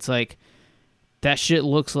it, it's like that shit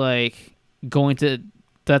looks like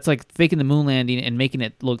that's like faking the moon landing and making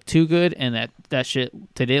it look too good. And that shit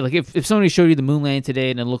today, like if somebody showed you the moon landing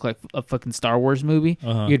today and it looked like a fucking Star Wars movie,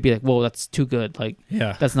 you'd be like, whoa, that's too good. Like,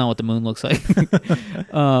 that's not what the moon looks like.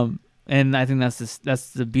 And I think that's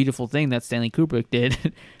the beautiful thing that Stanley Kubrick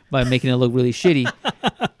did by making it look really shitty.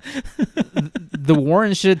 the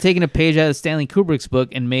Warrens should have taken a page out of Stanley Kubrick's book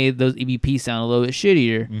and made those EVPs sound a little bit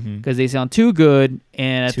shittier because they sound too good.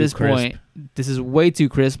 And at this point, this is way too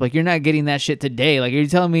crisp. Like, you're not getting that shit today. Like, are you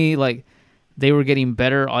telling me like they were getting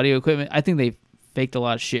better audio equipment? I think they faked a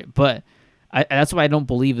lot of shit, but that's why I don't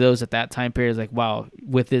believe those at that time period. It's like, wow,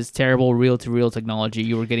 with this terrible reel-to-reel technology,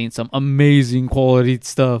 you were getting some amazing quality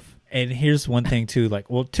stuff. And here's one thing too, like,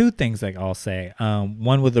 well, two things like I'll say.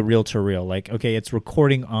 One with the reel-to-reel, like, okay, it's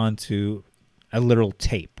recording onto a literal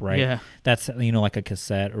tape, right? Yeah. That's, like a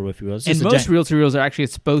cassette or if you will. It's And just most reel-to-reels are actually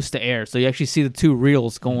supposed to air, so you actually see the two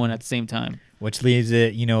reels going at the same time. Which leaves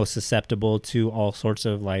it, susceptible to all sorts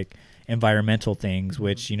of like environmental things,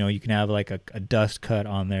 which, you can have like a dust cut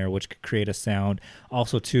on there, which could create a sound.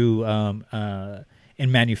 Also too,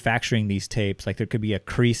 in manufacturing these tapes, like there could be a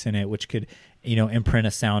crease in it, which could, imprint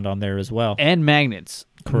a sound on there as well. And magnets.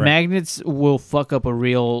 Correct. Magnets will fuck up a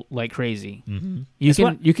reel like crazy. Mm-hmm.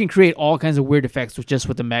 You can create all kinds of weird effects with just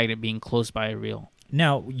with the magnet being close by a reel.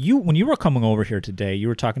 Now, when you were coming over here today, you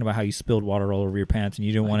were talking about how you spilled water all over your pants, and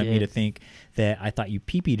you didn't want me to think that I thought you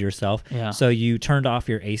pee-peed yourself. Yeah. So you turned off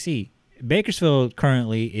your AC. Bakersfield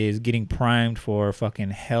currently is getting primed for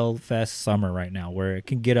fucking Hellfest summer right now, where it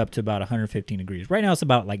can get up to about 115 degrees. Right now it's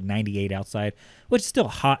about like 98 outside, which is still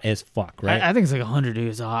hot as fuck, right? I think it's like 100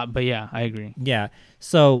 degrees hot, but yeah, I agree. Yeah.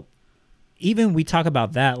 So even we talk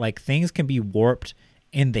about that, like things can be warped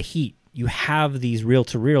in the heat. You have these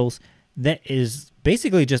reel-to-reels that is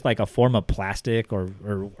basically just like a form of plastic or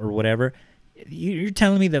whatever. You're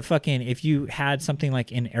telling me that fucking if you had something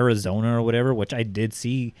like in Arizona or whatever, which I did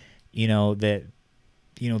see, that,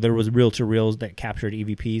 there was reel-to-reels that captured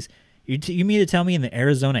EVPs. You mean to tell me in the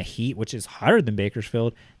Arizona heat, which is hotter than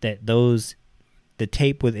Bakersfield, that the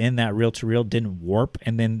tape within that reel-to-reel didn't warp,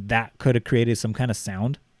 and then that could have created some kind of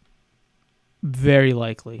sound? Very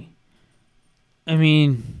likely. I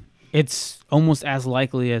mean, it's almost as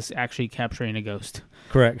likely as actually capturing a ghost.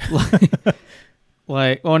 Correct. I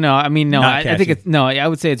think it's I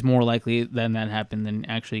would say it's more likely than that happened than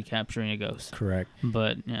actually capturing a ghost. Correct.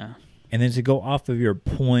 But yeah. And then to go off of your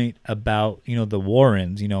point about, the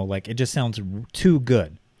Warrens, like it just sounds too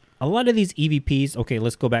good. A lot of these EVPs, okay,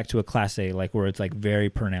 let's go back to a Class A, like where it's like very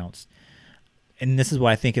pronounced. And this is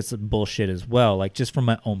why I think it's bullshit as well, like just from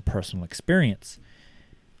my own personal experience.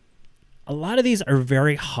 A lot of these are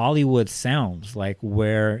very Hollywood sounds, like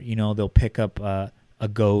where, they'll pick up a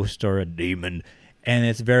ghost or a demon, and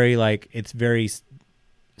it's very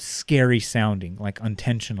scary sounding, like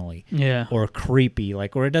intentionally, or creepy,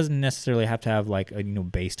 like, or it doesn't necessarily have to have like a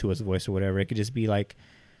bass to its voice or whatever. It could just be like,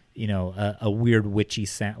 a weird witchy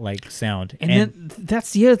sound. And then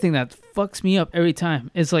that's the other thing that fucks me up every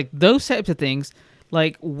time. It's like those types of things.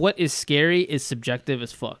 Like, what is scary is subjective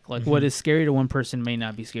as fuck. Like, what is scary to one person may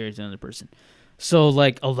not be scary to another person. So,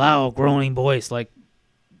 like, a loud, groaning voice, like,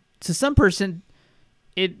 to some person,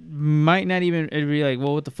 it might not even it'd be like,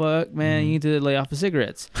 well, what the fuck, man? You need to lay off the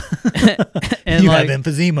cigarettes. And you like, have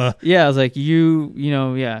emphysema. Yeah, I was like,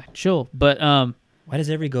 chill. But why does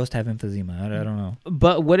every ghost have emphysema? I don't know.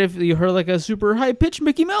 But what if you heard like a super high pitched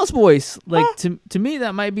Mickey Mouse voice? Like to me,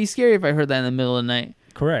 that might be scary if I heard that in the middle of the night.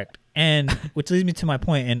 Correct. And which leads me to my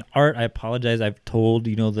point. And Art, I apologize. I've told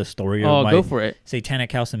the story of my go for it.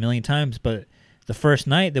 satanic house a million times. But the first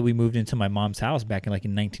night that we moved into my mom's house back in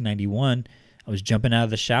 1991, I was jumping out of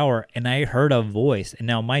the shower and I heard a voice. And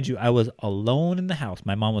now, mind you, I was alone in the house.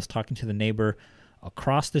 My mom was talking to the neighbor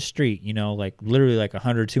across the street, like literally like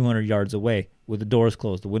 100, 200 yards away, with the doors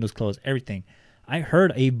closed, the windows closed, everything. I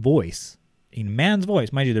heard a voice, a man's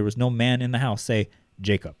voice. Mind you, there was no man in the house, say,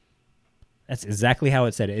 Jacob. That's exactly how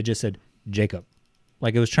it said it. It just said, Jacob.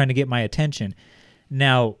 Like it was trying to get my attention.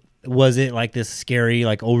 Now, was it like this scary,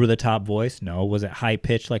 like over-the-top voice? No. Was it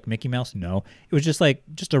high-pitched like Mickey Mouse? No. It was just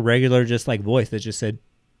a regular, just like voice that just said,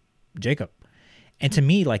 Jacob. And to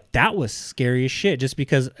me, like that was scary as shit, just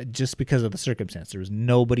because of the circumstance. There was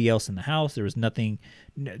nobody else in the house. There was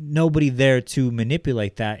nobody there to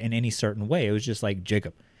manipulate that in any certain way. It was just like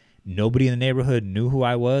Jacob. Nobody in the neighborhood knew who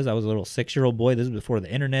I was. I was a little 6-year-old boy. This was before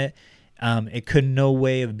the internet. It could no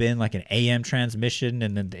way have been like an AM transmission,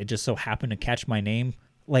 and then it just so happened to catch my name.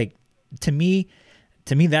 Like to me,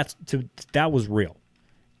 that was real.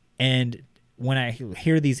 And when I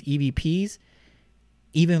hear these EVPs,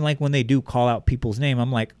 even like when they do call out people's name,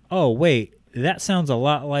 I'm like, oh wait, that sounds a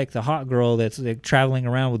lot like the hot girl that's like traveling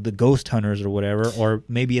around with the ghost hunters or whatever, or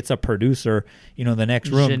maybe it's a producer, the next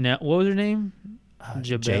room. Jeanette, what was her name?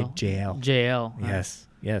 JL. JL.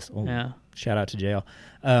 Yes. Oh, yeah. Shout out to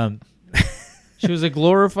JL. She was a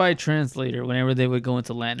glorified translator whenever they would go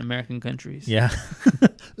into Latin American countries. Yeah.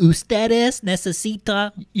 Ustedes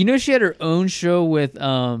necesita. She had her own show with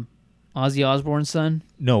Ozzy Osbourne's son.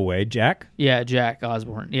 No way, Jack. Yeah, Jack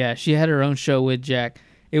Osbourne. Yeah, she had her own show with Jack.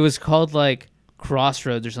 It was called like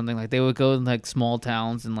Crossroads or something. Like they would go in like small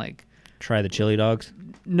towns and like Try the chili dogs.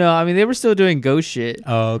 No, I mean they were still doing ghost shit.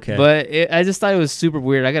 Oh, okay. But I just thought it was super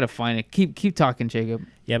weird. I gotta find it. Keep talking, Jacob.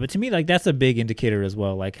 Yeah, but to me, like that's a big indicator as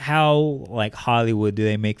well. Like how like Hollywood do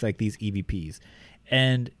they make like these EVPs,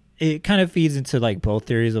 and it kind of feeds into like both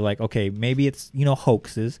theories of like, okay, maybe it's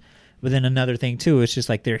hoaxes, but then another thing too, it's just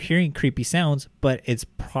like they're hearing creepy sounds, but it's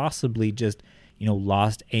possibly just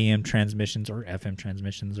lost AM transmissions or FM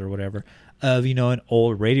transmissions or whatever of an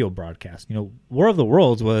old radio broadcast. War of the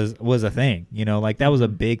Worlds was a thing. Like that was a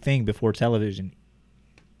big thing before television.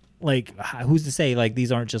 Like who's to say like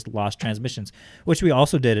these aren't just lost transmissions, which we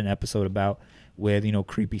also did an episode about with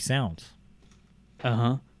creepy sounds.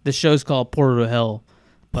 The show's called Portal to Hell.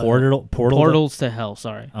 Portals to Hell.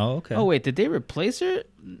 Sorry. Oh, okay. Oh wait, did they replace her?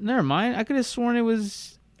 Never mind. I could have sworn it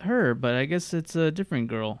was her, but I guess it's a different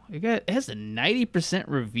girl. It has a 90%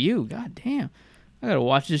 review. God damn. I gotta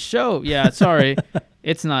watch this show. Yeah, sorry.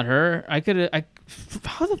 It's not her. How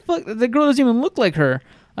the fuck? The girl doesn't even look like her.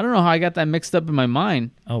 I don't know how I got that mixed up in my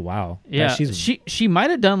mind. Oh, wow. Yeah, she might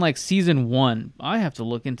have done like season 1. I have to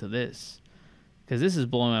look into this because this is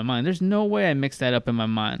blowing my mind. There's no way I mixed that up in my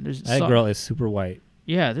mind. That girl is super white.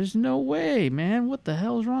 Yeah, there's no way, man. What the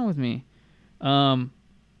hell is wrong with me? Oh,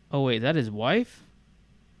 wait, that his wife?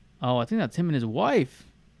 Oh, I think that's him and his wife.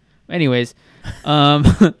 Anyways,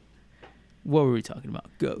 what were we talking about?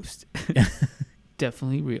 Ghost.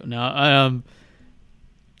 Definitely real. No,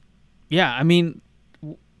 yeah, I mean,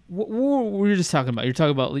 what were you just talking about? You're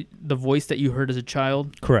talking about the voice that you heard as a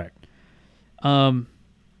child? Correct. I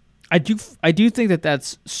do think that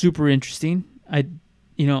that's super interesting. I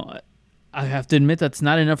have to admit that's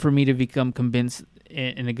not enough for me to become convinced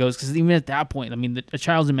in a ghost, because even at that point, I mean, a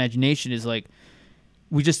child's imagination is like,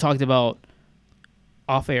 we just talked about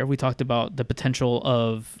off air. We talked about the potential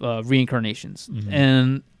of reincarnations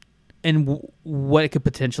and what it could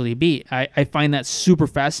potentially be. I find that super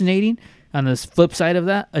fascinating. On the flip side of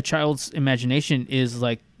that, a child's imagination is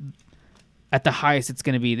like at the highest it's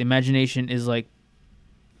going to be. The imagination is like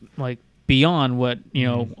beyond what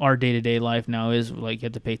our day-to-day life now is. Like you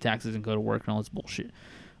have to pay taxes and go to work and all this bullshit.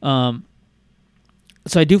 So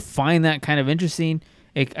I do find that kind of interesting.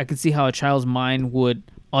 I can see how a child's mind would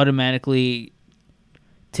automatically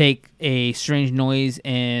take a strange noise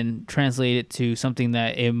and translate it to something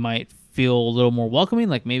that it might feel a little more welcoming,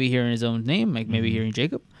 like maybe hearing his own name, like maybe hearing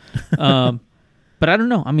Jacob. But I don't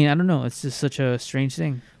know. I mean, I don't know. It's just such a strange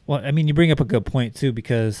thing. Well, I mean, you bring up a good point, too,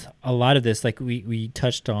 because a lot of this, like we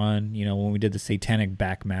touched on, when we did the Satanic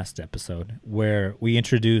Backmasked episode, where we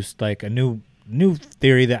introduced like a new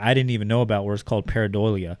theory that I didn't even know about, where it's called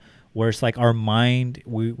pareidolia, where it's like our mind,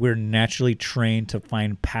 we're naturally trained to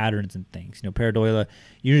find patterns in things. Pareidolia,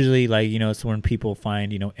 usually like, it's when people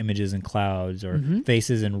find, images in clouds or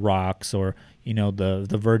faces in rocks or,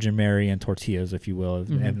 the Virgin Mary and tortillas, if you will,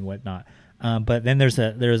 and whatnot. But then there's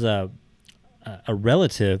a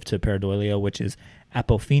relative to pareidolia, which is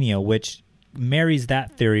apophenia, which marries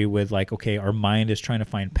that theory with like, okay, our mind is trying to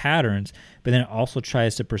find patterns, but then it also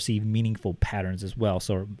tries to perceive meaningful patterns as well.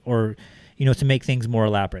 So, or to make things more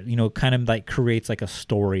elaborate, kind of like creates like a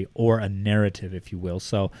story or a narrative, if you will.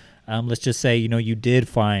 So let's just say, you did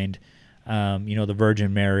find, the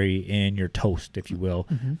Virgin Mary in your toast, if you will.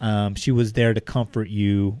 She was there to comfort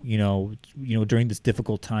you, during this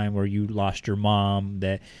difficult time where you lost your mom,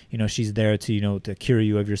 that, she's there to, to cure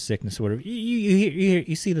you of your sickness or whatever.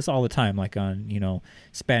 You see this all the time, like on,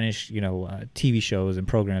 Spanish, TV shows and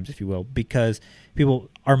programs, if you will, because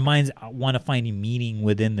our minds want to find meaning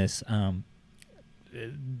within this,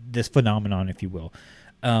 this phenomenon, if you will.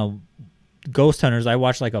 Ghost hunters, I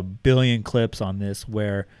watched like 1 billion clips on this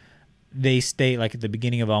where they state, like at the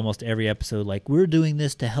beginning of almost every episode, like, we're doing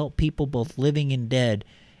this to help people both living and dead.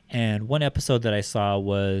 And one episode that I saw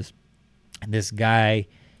was this guy,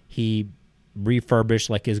 he refurbished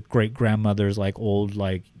like his great grandmother's like old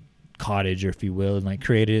like cottage, if you will, and like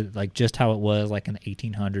created it like just how it was like in the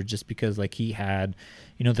 1800s, just because like he had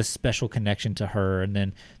the special connection to her. And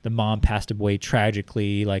then the mom passed away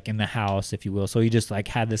tragically, like in the house, if you will. So he just like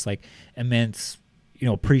had this like immense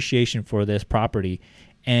appreciation for this property.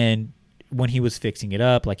 And when he was fixing it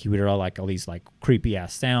up, like he would hear all these like creepy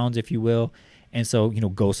ass sounds, if you will. And so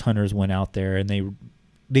ghost hunters went out there and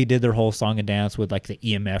they did their whole song and dance with like the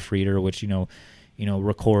EMF reader, which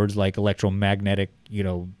records like electromagnetic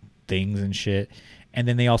things and shit. And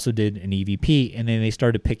then they also did an EVP, and then they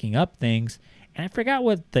started picking up things. And I forgot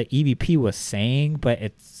what the EVP was saying, but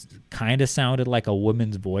it kind of sounded like a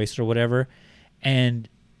woman's voice or whatever. And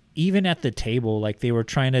even at the table, like they were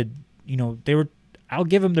trying to I'll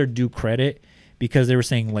give them their due credit, because they were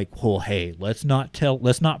saying like, well, hey, let's not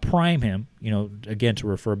prime him, again, to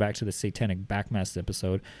refer back to the Satanic Backmask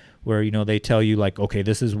episode, where, they tell you like, okay,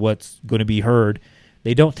 this is what's going to be heard.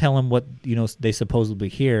 They don't tell him what, they supposedly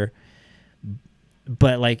hear.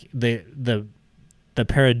 But like the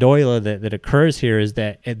pareidolia that occurs here is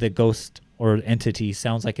that the ghost or entity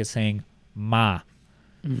sounds like it's saying "ma"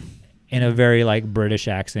 in a very like British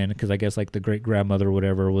accent, because I guess like the great grandmother or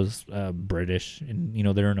whatever was British, and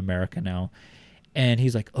they're in America now, and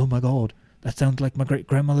he's like, oh my God, that sounds like my great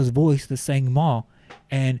grandmother's voice that's saying "ma,"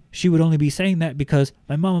 and she would only be saying that because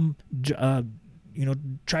my mom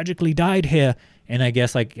tragically died here. And I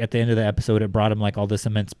guess like at the end of the episode, it brought him like all this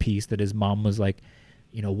immense peace that his mom was like,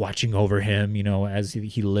 watching over him, as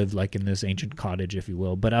he lived like in this ancient cottage, if you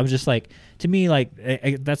will. But I was just like, to me, like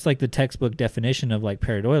that's like the textbook definition of like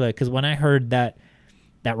pareidolia. Because when I heard that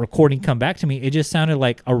recording come back to me, it just sounded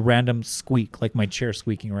like a random squeak, like my chair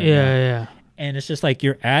squeaking right now. Yeah. And it's just like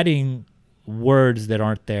you're adding words that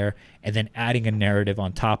aren't there, and then adding a narrative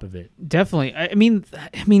on top of it. Definitely. I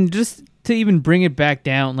mean, just to even bring it back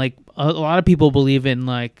down, like a lot of people believe in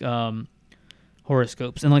like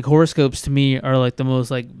horoscopes, and like horoscopes to me are like the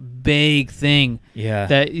most like vague thing. Yeah.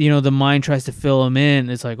 That the mind tries to fill them in.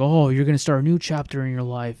 It's like, oh, you're gonna start a new chapter in your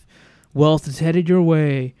life. Wealth is headed your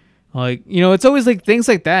way. Like it's always like things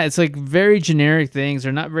like that. It's like very generic things.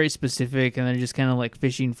 They're not very specific, and they're just kind of like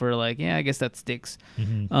fishing for like, yeah, I guess that sticks.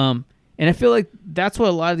 Mm-hmm. And I feel like that's what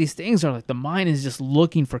a lot of these things are. Like the mind is just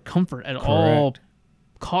looking for comfort at all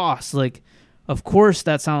costs. Like, of course,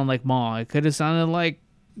 that sounded like Ma. It could have sounded like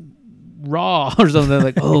raw or something.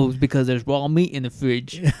 Like, oh, it's because there's raw meat in the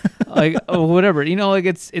fridge, like or whatever. Like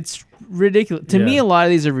it's ridiculous. To me, a lot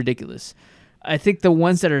of these are ridiculous. I think the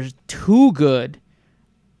ones that are too good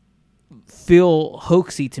feel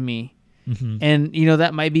hoaxy to me. Mm-hmm. And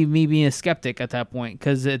that might be me being a skeptic at that point,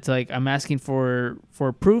 because it's like I'm asking for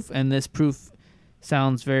proof, and this proof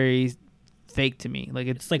sounds very fake to me. Like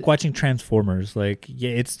it's like watching Transformers. Like,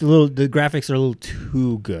 yeah, the graphics are a little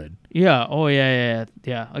too good. Yeah. Oh yeah.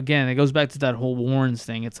 Again, it goes back to that whole Warrens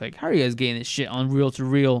thing. It's like, how are you guys getting this shit on reel to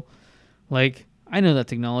reel? Like, I know that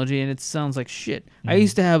technology, and it sounds like shit. Mm-hmm. I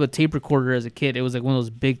used to have a tape recorder as a kid. It was like one of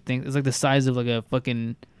those big things. It's like the size of like a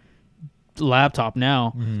fucking laptop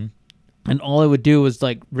now. Mm-hmm. And all I would do was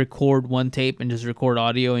like record one tape and just record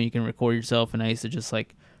audio, and you can record yourself. And I used to just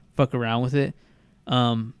like fuck around with it.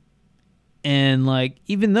 And like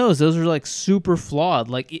even those are like super flawed.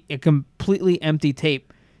 Like a completely empty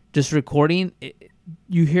tape, just recording.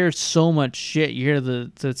 You hear so much shit. You hear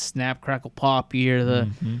the snap, crackle, pop. You hear the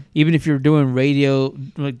even if you're doing radio,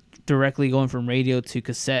 like directly going from radio to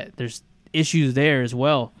cassette, there's issues there as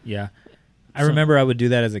well. Yeah. I remember I would do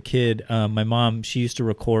that as a kid. My mom, she used to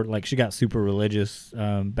record, like she got super religious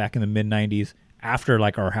back in the mid-90s after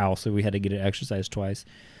like our house, so we had to get it exercised twice.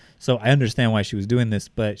 So I understand why she was doing this,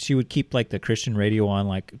 but she would keep like the Christian radio on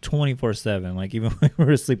like 24/7. Like even when we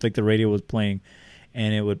were asleep, like the radio was playing,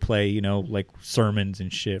 and it would play, like sermons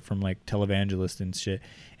and shit from like televangelists and shit.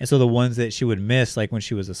 And so the ones that she would miss, like when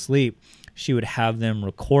she was asleep, she would have them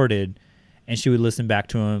recorded, and she would listen back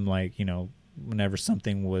to them like, whenever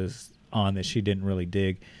something was on that she didn't really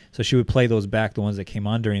dig. So she would play those back, the ones that came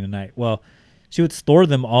on during the night. Well, she would store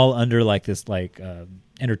them all under like this like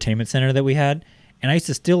entertainment center that we had, and I used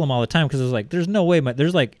to steal them all the time, because I was like, there's no way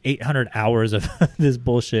there's like 800 hours of this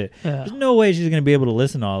bullshit. There's no way she's gonna be able to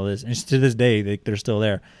listen to all this. And to this day, they're still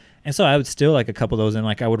there. And so I would steal like a couple of those, and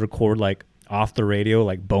like I would record like off the radio,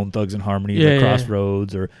 like Bone Thugs and Harmony, or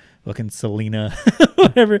Crossroads, or fucking Selena,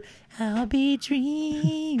 whatever. I'll be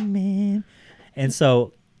dreaming. And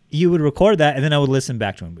so you would record that, and then I would listen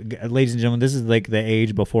back to him. Ladies and gentlemen, this is like the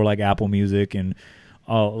age before like Apple Music and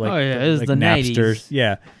all like, this is like the Napster. 90s.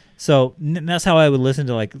 Yeah. So that's how I would listen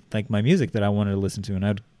to like my music that I wanted to listen to, and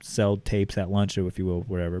I'd sell tapes at lunch, or if you will,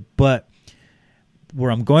 whatever. But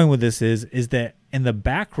where I'm going with this is that in the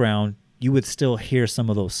background you would still hear some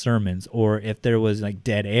of those sermons, or if there was like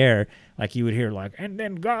dead air, like you would hear like, and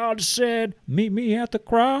then God said, meet me at the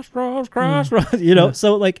crossroads,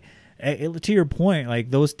 So like, to your point,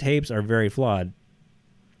 like those tapes are very flawed.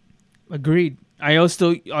 Agreed. I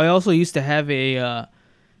also used to have a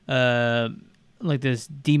like this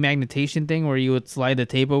demagnetization thing where you would slide the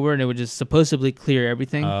tape over and it would just supposedly clear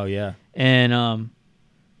everything. Oh yeah. And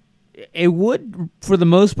it would for the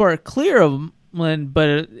most part clear them,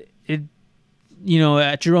 but it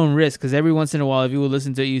at your own risk, because every once in a while if you would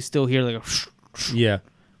listen to it, you still hear like a yeah,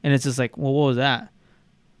 and it's just like, well, what was that?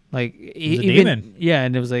 Like it was a demon. Yeah,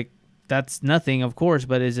 and it was like, that's nothing, of course,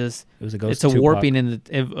 but it's just, it was a ghost. It's a warping in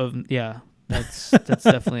the That's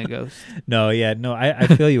definitely a ghost. No, I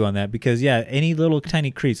feel you on that because any little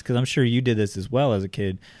tiny crease. Because I'm sure you did this as well as a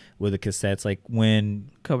kid with the cassettes. Like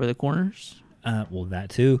when Cover the corners. well, that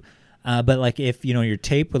too. But like if your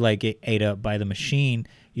tape would like get ate up by the machine,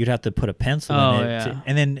 you'd have to put a pencil in it.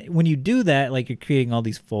 And then when you do that, like you're creating all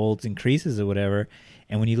these folds and creases or whatever.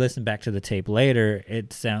 And when you listen back to the tape later,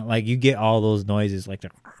 it sounds like you get all those noises like the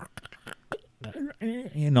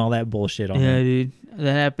and all that bullshit on there. Dude.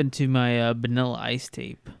 That happened to my Vanilla Ice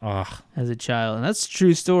tape Ugh, as a child. And that's a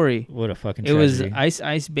true story. what a fucking It was tragedy. Ice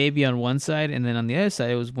Ice Baby on one side, and then on the other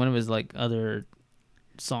side, it was one of his like other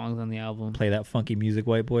songs on the album. Play that funky music,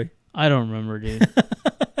 white boy. I don't remember, dude.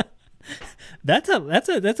 That's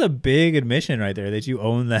a big admission right there that you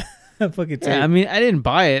own that fucking tape. Yeah, I mean, I didn't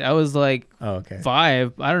buy it. I was like Oh, okay.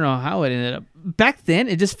 5. I don't know how it ended up. Back then,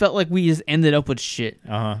 it just felt like we just ended up with shit.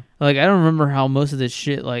 Uh-huh. Like, I don't remember how most of this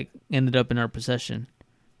shit like ended up in our possession.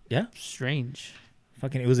 Yeah. Strange.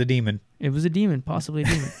 Fucking, it was a demon. It was a demon, possibly a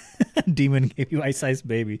demon. Demon gave you Ice Ice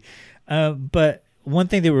Baby. But one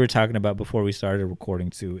thing that we were talking about before we started recording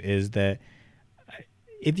too is that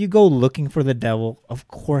if you go looking for the devil, of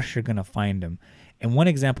course you're gonna find him. And one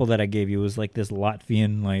example that I gave you was like this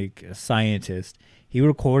Latvian like scientist. He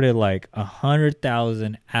recorded like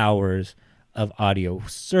 100,000 hours of audio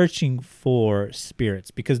searching for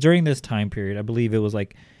spirits because during this time period, I believe it was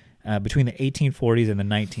like between the 1840s and the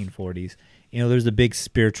 1940s. There's a big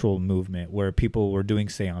spiritual movement where people were doing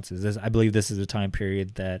seances. I believe this is a time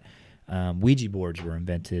period that Ouija boards were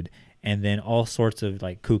invented, and then all sorts of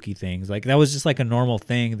like kooky things. Like that was just like a normal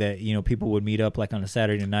thing that people would meet up like on a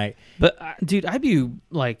Saturday night. But dude, I view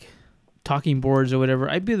like talking boards or whatever.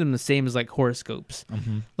 I view them the same as like horoscopes.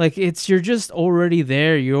 Mm-hmm. Like you're just already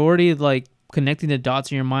there. You're already like connecting the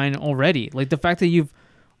dots in your mind already. Like the fact that you've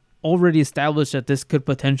already established that this could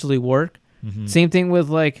potentially work. Mm-hmm. Same thing with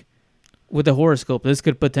like with the horoscope. This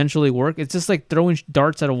could potentially work. It's just like throwing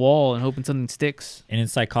darts at a wall and hoping something sticks. And in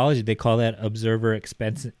psychology, they call that observer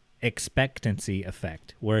expectancy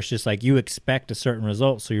effect, where it's just like you expect a certain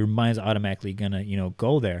result, so your mind's automatically gonna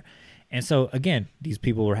go there. And so again, these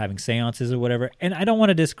people were having seances or whatever, and I don't want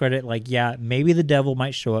to discredit maybe the devil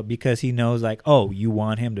might show up because he knows like, oh, you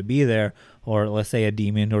want him to be there, or let's say a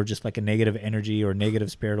demon or just like a negative energy or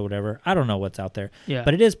negative spirit or whatever. I don't know what's out there. Yeah.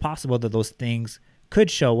 But it is possible that those things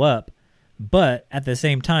could show up. But at the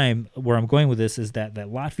same time, where I'm going with this is that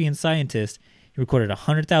Latvian scientist, he recorded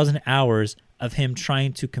 100,000 hours of him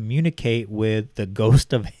trying to communicate with the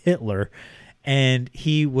ghost of Hitler. And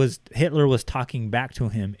Hitler was talking back to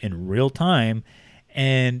him in real time,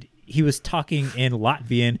 and he was talking in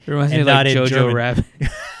Latvian. It reminds me and of not like in Jojo German. Rabbit.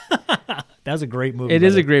 That was a great movie. It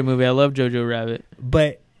is a great movie. I love Jojo Rabbit.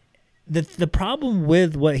 But the problem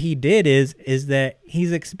with what he did is that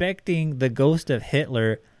he's expecting the ghost of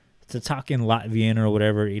Hitler to talk in Latvian or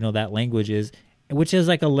whatever that language is, which is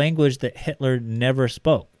like a language that Hitler never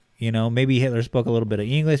spoke. Maybe Hitler spoke a little bit of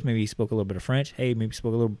English, maybe he spoke a little bit of French, maybe he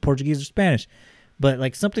spoke a little Portuguese or Spanish. But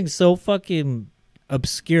like something so fucking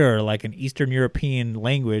obscure like an Eastern European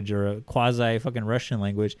language or a quasi fucking Russian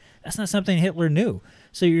language, that's not something Hitler knew.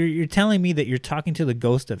 So you're telling me that you're talking to the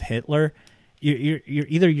ghost of Hitler? You're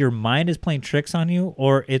either your mind is playing tricks on you,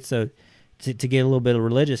 or it's to get a little bit of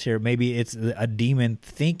religious here, maybe it's a demon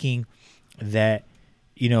thinking that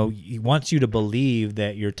he wants you to believe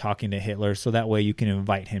that you're talking to Hitler, so that way you can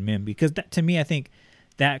invite him in. Because that, to me, I think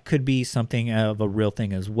that could be something of a real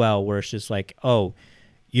thing as well, where it's just like, oh,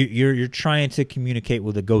 you're trying to communicate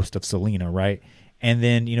with the ghost of Selena, right? And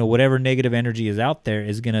then whatever negative energy is out there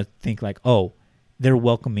is gonna think like, oh, they're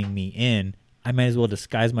welcoming me in. I might as well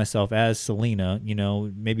disguise myself as Selena,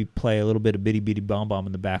 maybe play a little bit of Bitty Bitty Bomb Bomb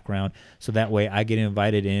in the background, so that way I get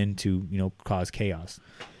invited in to cause chaos.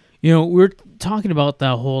 We're talking about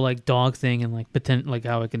that whole like dog thing and like like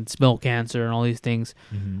how it can smell cancer and all these things.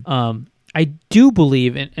 Mm-hmm. I do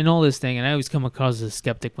believe in all this thing, and I always come across as a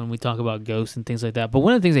skeptic when we talk about ghosts and things like that. But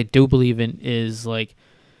one of the things I do believe in is like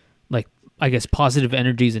I guess positive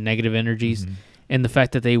energies and negative energies, mm-hmm. and the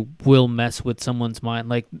fact that they will mess with someone's mind.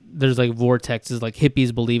 Like there's like vortexes, like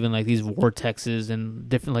hippies believe in like these vortexes and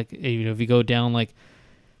different like if you go down like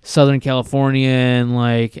Southern California and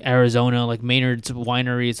like Arizona, like Maynard's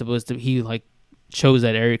winery is supposed to, he like chose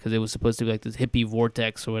that area because it was supposed to be like this hippie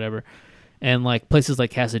vortex or whatever. And like places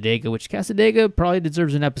like Casadega, which Casadega probably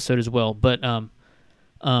deserves an episode as well. But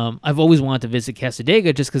I've always wanted to visit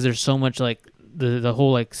Casadega just because there's so much like the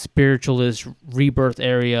whole like spiritualist rebirth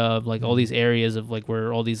area of like all these areas of like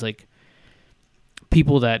where all these like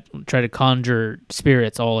people that try to conjure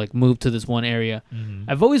spirits all like move to this one area. Mm-hmm.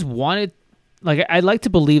 I've always wanted, like, I'd like to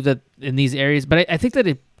believe that in these areas, but I think that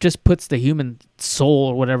it just puts the human soul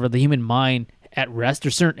or whatever, the human mind at rest.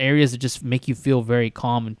 There's certain areas that just make you feel very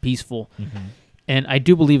calm and peaceful. Mm-hmm. And I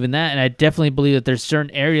do believe in that. And I definitely believe that there's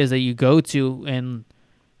certain areas that you go to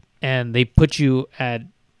and they put you at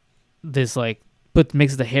this, like,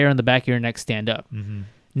 makes the hair on the back of your neck stand up. Mm-hmm.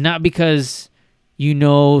 Not because you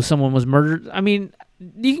know someone was murdered. I mean,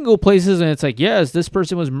 you can go places and it's like, yes, this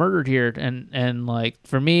person was murdered here. And like,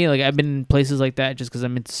 for me, like, I've been in places like that just because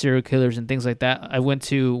I'm into serial killers and things like that. I went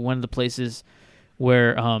to one of the places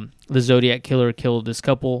where the Zodiac killer killed this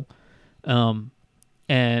couple.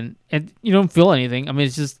 And you don't feel anything. I mean,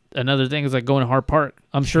 it's just another thing. It's like going to Hart Park.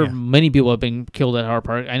 I'm sure many people have been killed at Hart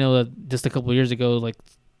Park. I know that just a couple of years ago, like,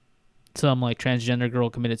 some like transgender girl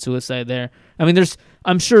committed suicide there. I mean,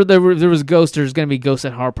 I'm sure there was ghosts. There's going to be ghosts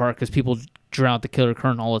at Hart Park because people drown out the Killer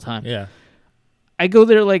Current all the time. Yeah. I go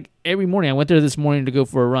there like every morning. I went there this morning to go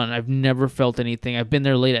for a run. I've never felt anything. I've been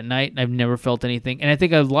there late at night and I've never felt anything. And I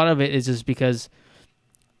think a lot of it is just because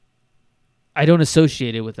I don't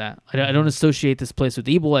associate it with that. I don't associate this place with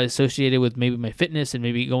evil. I associate it with maybe my fitness and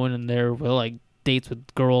maybe going in there with like dates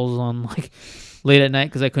with girls on like late at night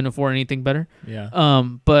because I couldn't afford anything better. Yeah.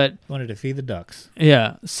 But wanted to feed the ducks.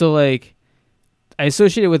 Yeah. So like, I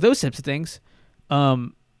associate it with those types of things.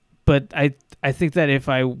 But I think that if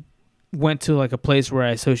I went to like a place where I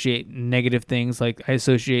associate negative things, like I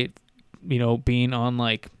associate, being on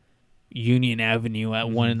like Union Avenue at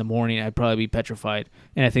 1 a.m, I'd probably be petrified.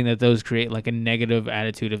 And I think that those create like a negative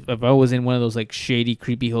attitude. If I was in one of those like shady,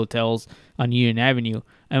 creepy hotels on Union Avenue,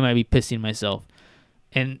 I might be pissing myself.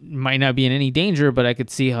 And might not be in any danger, but I could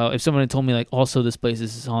see how if someone had told me like, also this place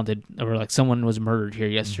is haunted, or like someone was murdered here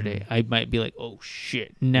yesterday, I might be like, oh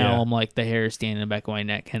shit. Now I'm like, the hair is standing in the back of my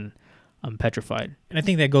neck and I'm petrified. And I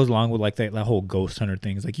think that goes along with like that whole ghost hunter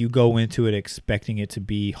things. Like you go into it expecting it to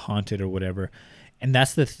be haunted or whatever. And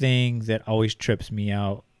that's the thing that always trips me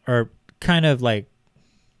out, or kind of like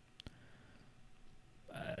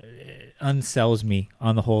unsells me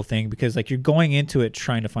on the whole thing, because like you're going into it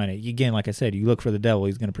trying to find it. Again, like I said, you look for the devil,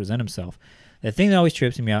 he's going to present himself. The thing that always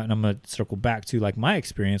trips me out, and I'm going to circle back to like my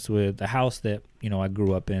experience with the house that, I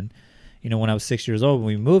grew up in. When I was 6 years old, when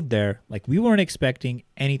we moved there, like we weren't expecting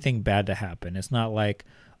anything bad to happen. It's not like,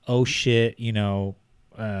 oh shit, there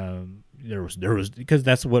was because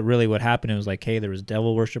that's what happened. It was like, hey, there was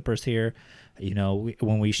devil worshippers here.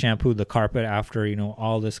 When we shampooed the carpet after,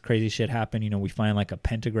 all this crazy shit happened, we find like a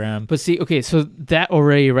pentagram. But see, okay, so that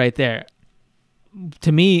already right there,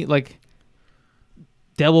 to me, like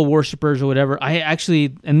devil worshippers or whatever, I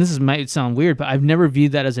actually, and this might sound weird, but I've never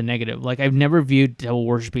viewed that as a negative. Like I've never viewed devil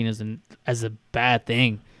worshiping as a bad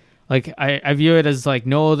thing. Like I view it as like,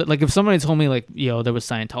 no, that like if somebody told me like, there was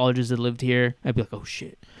Scientologists that lived here, I'd be like, oh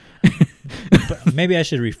shit. But maybe I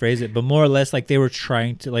should rephrase it, but more or less like they were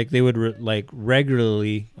trying to, like they would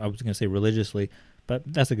regularly, I was going to say religiously, but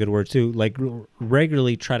that's a good word too, like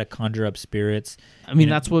regularly try to conjure up spirits. I mean,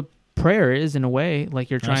 that's what prayer is in a way. Like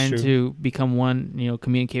you're trying to become one,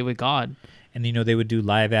 communicate with God. And, they would do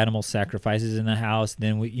live animal sacrifices in the house.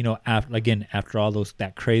 Then we, after all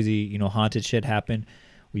that crazy, haunted shit happened,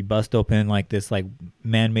 we bust open like this like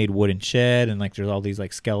man-made wooden shed, and like there's all these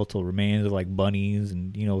like skeletal remains of like bunnies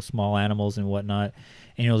and small animals and whatnot,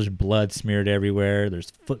 and there's blood smeared everywhere.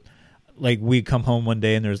 There's like we come home one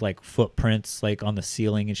day and there's like footprints like on the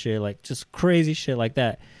ceiling and shit, like just crazy shit like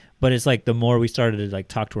that. But it's like the more we started to like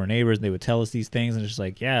talk to our neighbors, and they would tell us these things, and it's just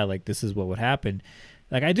like, yeah, like this is what would happen.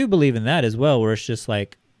 Like I do believe in that as well, where it's just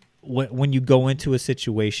like when you go into a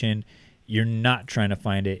situation, you're not trying to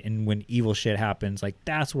find it, and when evil shit happens, like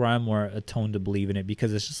that's where I'm more attuned to believe in it,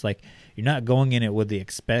 because it's just like you're not going in it with the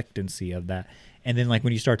expectancy of that. And then like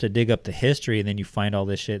when you start to dig up the history and then you find all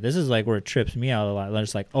this shit, this is like where it trips me out a lot.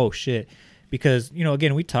 It's like, oh shit, because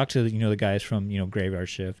again, we talked to the guys from Graveyard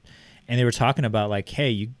Shift, and they were talking about like,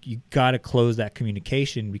 hey, you got to close that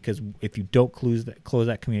communication, because if you don't close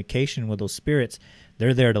that communication with those spirits,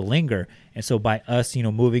 they're there to linger. And so by us,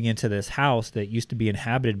 moving into this house that used to be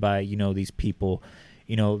inhabited by, these people,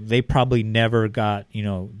 they probably never got,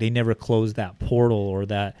 they never closed that portal or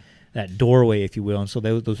that doorway, if you will. And so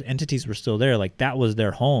those entities were still there. Like that was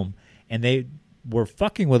their home, and they were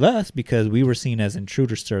fucking with us because we were seen as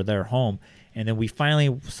intruders to their home. And then we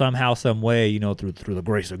finally, somehow, some way, through the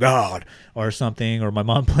grace of God or something, or my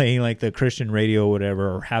mom playing like the Christian radio or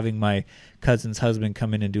whatever, or having my cousin's husband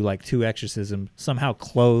come in and do like 2 exorcisms, somehow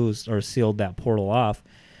closed or sealed that portal off.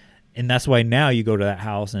 And that's why now you go to that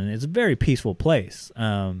house and it's a very peaceful place.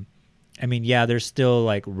 I mean, yeah, there's still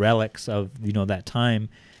like relics of, that time.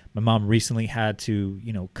 My mom recently had to,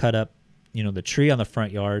 cut up, the tree on the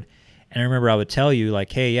front yard. And I remember I would tell you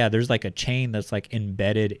like, hey, yeah, there's like a chain that's like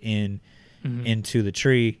embedded in, into the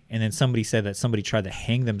tree, and then somebody said that somebody tried to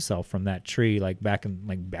hang themselves from that tree, like back in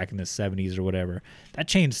the 70s or whatever. That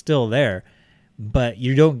chain's still there, but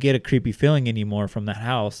you don't get a creepy feeling anymore from that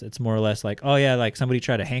house. It's more or less like, oh yeah, like somebody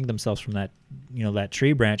tried to hang themselves from that, that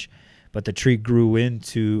tree branch, but the tree grew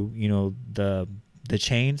into, the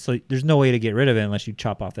chain. So there's no way to get rid of it unless you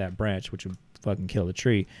chop off that branch, which would fucking kill the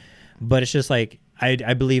tree. But it's just like,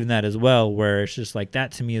 I believe in that as well, where it's just like,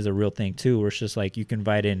 that to me is a real thing too, where it's just like you can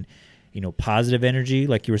invite in, positive energy,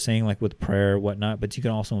 like you were saying, like with prayer or whatnot, but you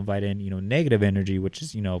can also invite in, negative energy, which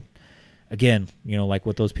is, again, like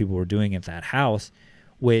what those people were doing at that house,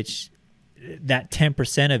 which that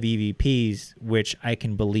 10% of EVPs, which I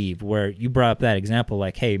can believe, where you brought up that example,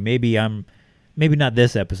 like, hey, maybe not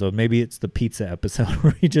this episode, maybe it's the pizza episode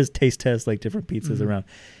where you just taste test like different pizzas around.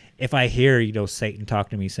 If I hear, Satan talk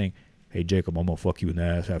to me saying, hey, Jacob, I'm going to fuck you in the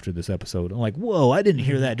ass after this episode. I'm like, whoa, I didn't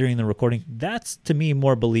hear that during the recording. That's, to me,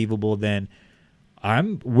 more believable than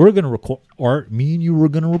we're going to record, Art, me and you were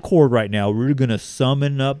going to record right now. We're going to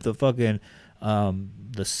summon up the fucking,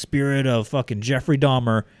 the spirit of fucking Jeffrey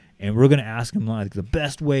Dahmer, and we're going to ask him, like, the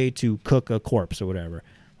best way to cook a corpse or whatever.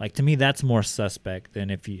 Like, to me, that's more suspect than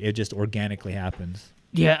if it just organically happens.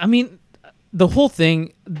 Yeah, I mean, the whole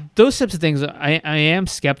thing, those types of things, I am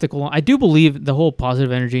skeptical. I do believe the whole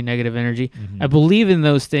positive energy, negative energy. I believe in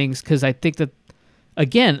those things because I think that,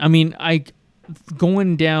 again, I mean,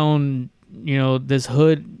 going down, this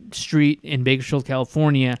hood street in Bakersfield,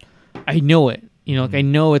 California, I know it. Like I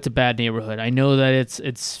know it's a bad neighborhood. I know that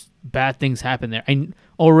it's bad things happen there. I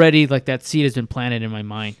already, like, that seed has been planted in my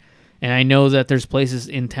mind. And I know that there's places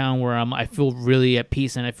in town where I feel really at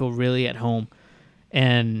peace and I feel really at home.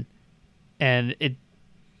 And it,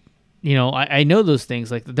 I know those things.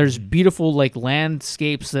 Like, there's beautiful, like,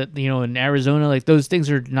 landscapes that, in Arizona, like, those things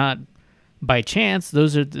are not by chance.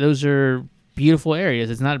 Those are beautiful areas.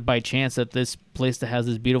 It's not by chance that this place that has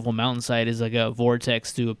this beautiful mountainside is like a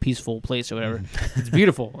vortex to a peaceful place or whatever. It's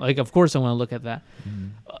beautiful. Like, of course I want to look at that.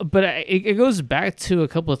 But it goes back to a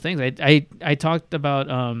couple of things. I talked about,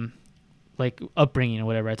 like, upbringing or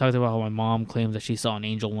whatever. I talked about how my mom claims that she saw an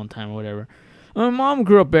angel one time or whatever. My mom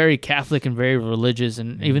grew up very Catholic and very religious,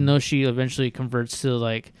 and even though she eventually converts to,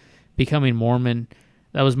 like, becoming Mormon,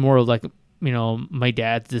 that was more of, like, my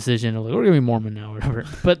dad's decision of, like, we're going to be Mormon now or whatever.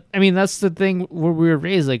 But, I mean, that's the thing where we were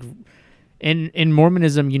raised. Like, in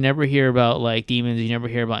Mormonism, you never hear about, like, demons. You never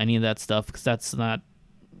hear about any of that stuff because that's not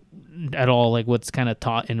at all, like, what's kind of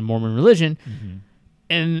taught in Mormon religion.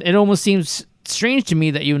 And it almost seems strange to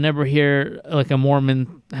me that you never hear, like, a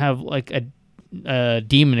Mormon have, like, a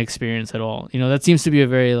demon experience at all. That seems to be a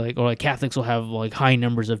very, like, or like Catholics will have, like, high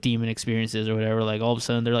numbers of demon experiences or whatever. Like, all of a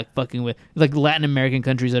sudden they're, like, fucking with, like, Latin American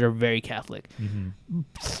countries that are very Catholic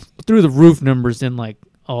through the roof numbers in, like,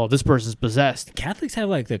 oh, this person's possessed. Catholics have,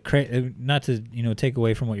 like, not to take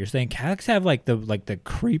away from what you're saying, Catholics have, like, the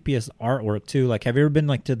creepiest artwork too. Like, have you ever been,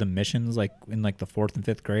 like, to the missions, like, in, like, the 4th and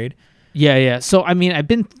 5th grade? Yeah. So I mean, I've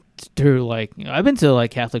been to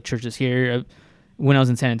Catholic churches here. When I was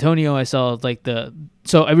in San Antonio, I saw, like,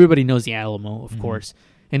 so everybody knows the Alamo, of course.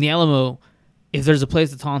 And the Alamo, if there's a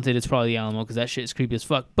place that's haunted, it's probably the Alamo because that shit is creepy as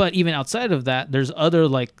fuck. But even outside of that, there's other,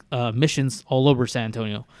 like, missions all over San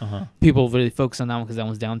Antonio. People really focus on that one because that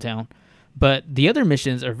one's downtown. But the other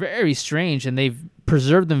missions are very strange, and they've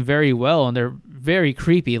preserved them very well, and they're very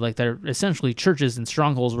creepy. Like, they're essentially churches and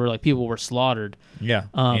strongholds where, like, people were slaughtered. Yeah,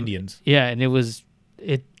 Indians. Yeah, and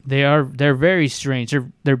they're very strange.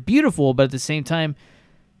 They're beautiful, but at the same time,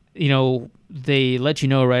 they let you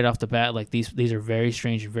know right off the bat, like, these are very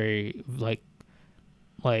strange, very like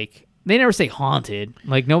they never say haunted,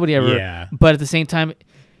 like, nobody ever. Yeah. But at the same time,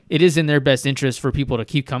 it is in their best interest for people to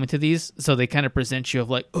keep coming to these, so they kind of present you of,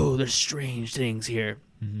 like, oh, there's strange things here,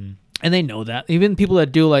 and they know that. Even people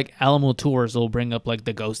that do, like, Alamo tours will bring up, like,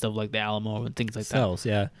 the ghost of, like, the Alamo and things like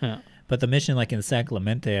that. Yeah. But the mission, like, in San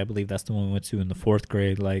Clemente, I believe that's the one we went to in the 4th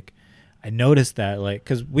grade. Like, I noticed that, like,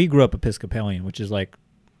 because we grew up Episcopalian, which is like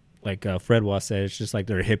Fred Wass said, it's just like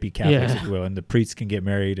they're hippie Catholics, if you will, and the priests can get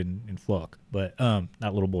married and fuck, but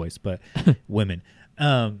not little boys, but women.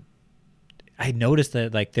 I noticed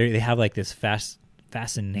that, like, they have, like, this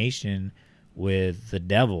fascination with the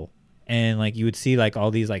devil, and, like, you would see, like,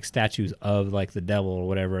 all these, like, statues of, like, the devil or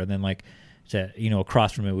whatever, and then, like,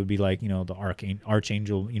 across from it would be, like, the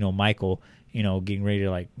archangel, Michael, getting ready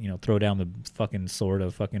to, like, throw down the fucking sword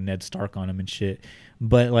of fucking Ned Stark on him and shit.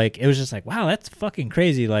 But, like, it was just like, wow, that's fucking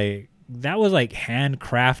crazy. Like, that was, like,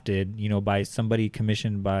 handcrafted, by somebody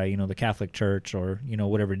commissioned by, the Catholic Church or,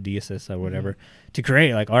 whatever diocese or whatever to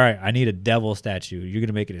create, like, all right, I need a devil statue. You're going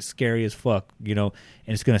to make it as scary as fuck, and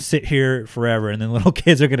it's going to sit here forever. And then little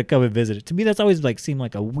kids are going to come and visit it. To me, that's always, like, seemed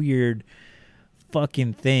like a weird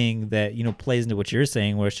fucking thing that, you know, plays into what you're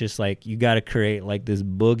saying, where it's just like you got to create like this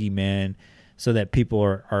boogeyman so that people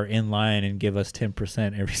are in line and give us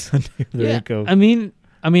 10% every Sunday. There you go. I mean,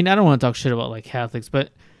 I don't want to talk shit about like Catholics,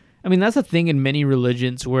 but I mean that's a thing in many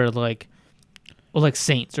religions where like, well, like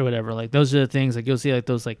saints or whatever, like those are the things like you'll see like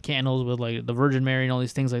those like candles with like the Virgin Mary and all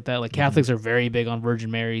these things like that. Like Catholics are very big on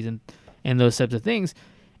Virgin Marys and those types of things,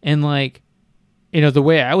 and like, you know, the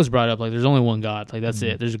way I was brought up, like there's only one God, like that's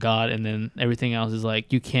it. There's God, and then everything else is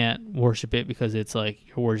like you can't worship it because it's like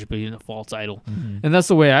you're worshiping a false idol, and that's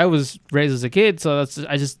the way I was raised as a kid. So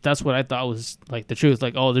that's what I thought was like the truth.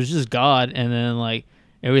 Like, oh, there's just God, and then like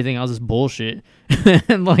everything else is bullshit,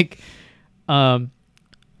 and like, and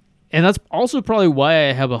that's also probably why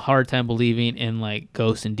I have a hard time believing in like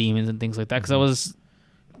ghosts and demons and things like that, because I was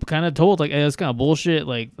kind of told like, hey, that's kind of bullshit.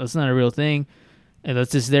 Like that's not a real thing, and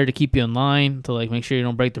that's just there to keep you in line to like make sure you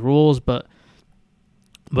don't break the rules. But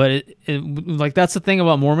it like that's the thing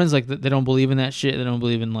about Mormons. Like they don't believe in that shit. They don't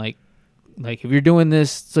believe in like if you're doing this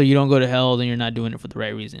so you don't go to hell, then you're not doing it for the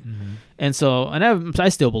right reason. And so, and I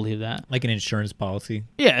still believe that, like an insurance policy.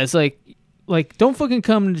 Yeah, it's like don't fucking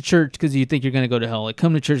come to church because you think you're gonna go to hell. Like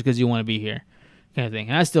come to church because you want to be here, kind of thing.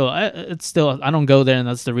 And I don't go there, and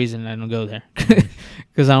that's the reason I don't go there,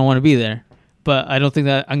 because I don't want to be there. But I don't think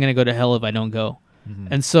that I'm gonna go to hell if I don't go.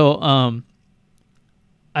 And so,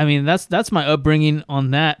 I mean that's my upbringing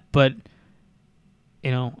on that. But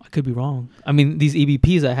you know, I could be wrong. I mean, these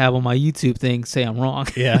EVPs I have on my YouTube thing say I'm wrong.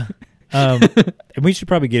 Yeah. And we should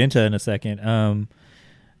probably get into that in a second,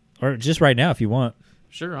 or just right now if you want.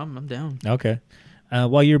 Sure, I'm down. Okay.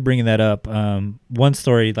 While you're bringing that up, one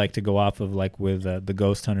story I'd like to go off of, like with the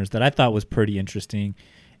ghost hunters, that I thought was pretty interesting,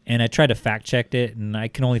 and I tried to fact check it, and I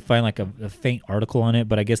can only find like a faint article on it,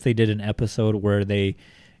 but I guess they did an episode where they,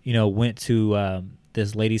 you know, went to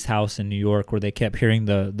this lady's house in New York where they kept hearing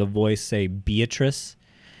the voice say Beatrice,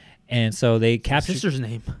 and so they captured... My sister's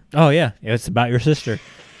name. Oh, yeah. It's about your sister.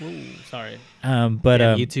 Ooh, sorry. But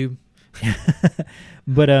YouTube.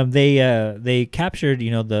 But they captured,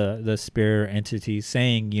 you know, the spirit entity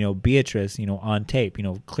saying, you know, Beatrice, you know, on tape, you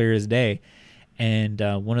know, clear as day. And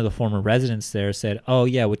one of the former residents there said, oh,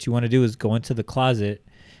 yeah, what you want to do is go into the closet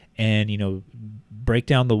and, you know, break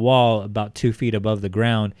down the wall about 2 feet above the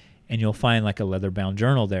ground, and you'll find like a leather-bound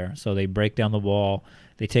journal there. So they break down the wall,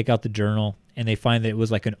 they take out the journal, and they find that it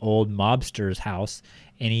was like an old mobster's house.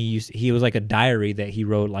 And he was like a diary that he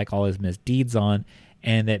wrote like all his misdeeds on,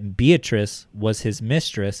 and that Beatrice was his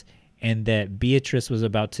mistress, and that Beatrice was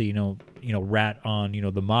about to, you know, rat on, you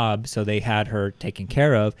know, the mob. So they had her taken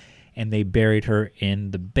care of, and they buried her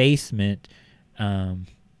in the basement.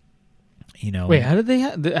 You know. Wait, how did they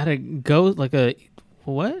had to go like a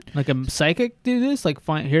what? Like a psychic do this? Like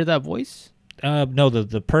hear that voice? No,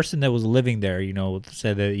 the person that was living there, you know,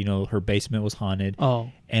 said that, you know, her basement was haunted. Oh.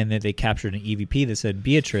 And that they captured an EVP that said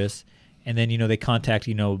Beatrice, and then, you know, they contact,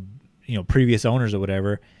 you know, previous owners or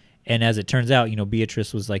whatever, and as it turns out, you know,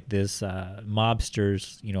 Beatrice was like this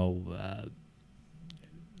mobster's, you know,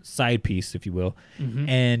 side piece, if you will,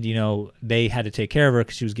 and, you know, they had to take care of her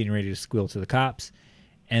because she was getting ready to squeal to the cops,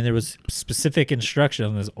 and there was specific instruction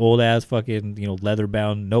on this old ass fucking, you know, leather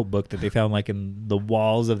bound notebook that they found like in the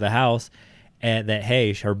walls of the house, and that,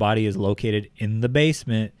 hey, her body is located in the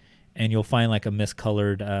basement, and you'll find like a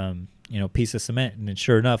miscolored you know, piece of cement. And then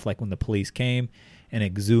sure enough, like when the police came and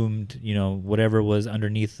exhumed, you know, whatever was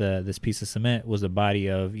underneath this piece of cement was a body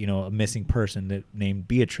of, you know, a missing person that named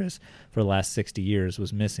Beatrice for the last 60 years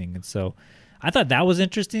was missing. And so I thought that was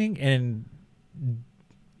interesting. And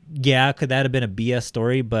yeah, could that have been a BS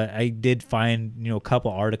story? But I did find, you know, a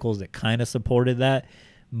couple articles that kind of supported that,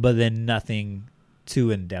 but then nothing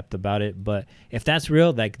too in depth about it. But if that's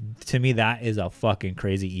real, like, to me, that is a fucking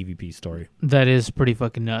crazy EVP story. That is pretty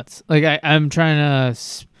fucking nuts. Like I'm trying to,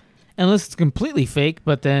 unless it's completely fake,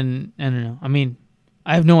 but then I don't know. I mean,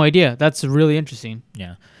 I have no idea. That's really interesting.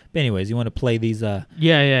 Yeah. But anyways, you want to play these? Yeah. Do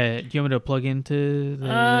you want me to plug into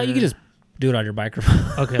the? You can just do it on your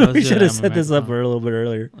microphone. Okay. We should have set this up a little bit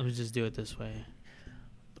earlier. Let me just do it this way.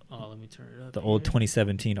 Oh, let me turn it up. The old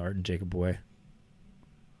 2017 Art and Jacob Boy.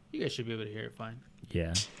 You guys should be able to hear it fine.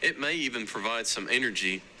 Yeah. It may even provide some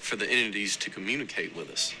energy for the entities to communicate with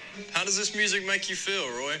us. How does this music make you feel,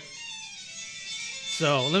 Roy?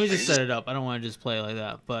 So let me just set it up. I don't want to just play it like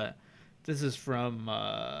that, but this is from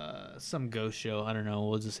some ghost show. I don't know.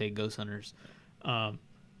 We'll just say Ghost Hunters.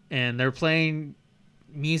 And they're playing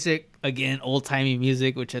music, again, old-timey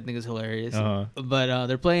music, which I think is hilarious. But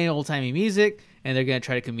they're playing old-timey music, and they're going to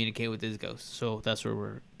try to communicate with these ghosts. So that's where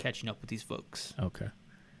we're catching up with these folks. Okay.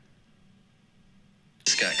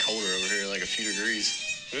 It's got colder over here, like a few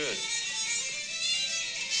degrees. Good.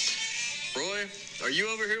 Roy, are you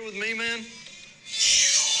over here with me, man?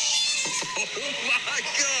 Oh my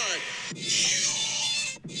God!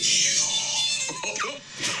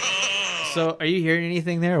 So, are you hearing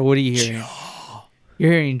anything there, or what are you hearing?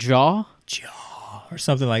 You're hearing jaw? Or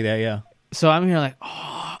something like that, yeah. So I'm hearing like,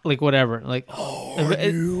 oh, like whatever, like,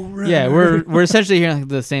 yeah, we're essentially hearing like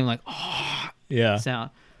the same like, oh, yeah,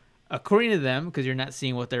 sound. According to them, because you're not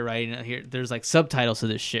seeing what they're writing out here, there's like subtitles to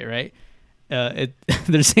this shit, right?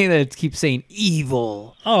 They're saying that it keeps saying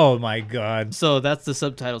evil. Oh my God! So that's the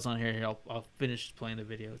subtitles on here. I'll finish playing the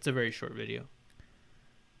video. It's a very short video.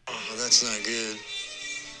 Oh, that's not good.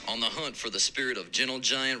 On the hunt for the spirit of gentle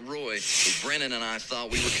giant Roy, who Brennan and I thought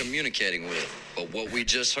we were communicating with. But what we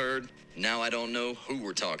just heard, now I don't know who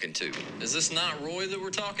we're talking to. Is this not Roy that we're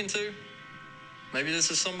talking to? Maybe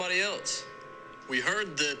this is somebody else. We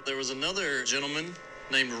heard that there was another gentleman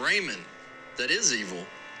named Raymond that is evil.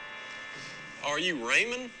 Are you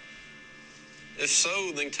Raymond? If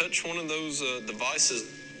so, then touch one of those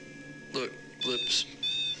devices. Look, Lips.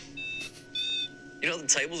 You know, the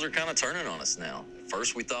tables are kind of turning on us now.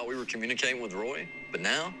 First, we thought we were communicating with Roy, but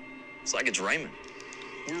now it's like it's Raymond.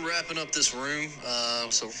 We're wrapping up this room,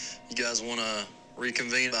 so you guys want to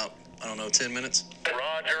reconvene about, 10 minutes?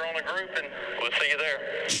 Roger on the group, and we'll see you there.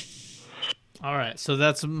 All right, so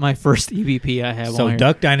that's my first EVP I have So on here.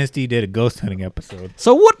 Duck Dynasty did a ghost hunting episode.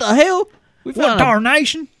 So what the hell? We What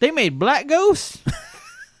darnation? They made black ghosts?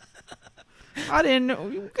 I didn't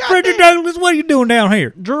know. Frederick Douglass, what are you doing down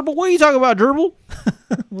here? Gerbil, what are you talking about, Gerbil?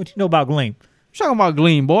 What you know about Gleam? Talking about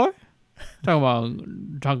Gleam, boy. Call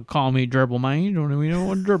me Gerbil, man. You don't even know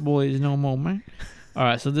what Gerbil is no more, man. All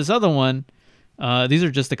right, so this other one, these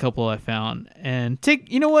are just a couple I found. And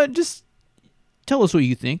you know what? Just tell us what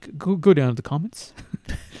you think. Go down to the comments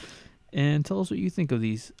and tell us what you think of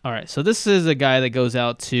these. All right, so this is a guy that goes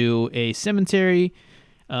out to a cemetery.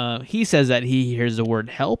 He says that he hears the word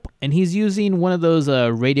help, and he's using one of those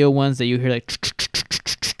radio ones that you hear like...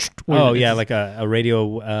 Oh, yeah, like a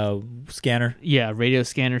radio scanner. Yeah, radio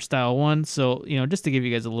scanner style one. So, just to give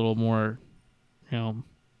you guys a little more,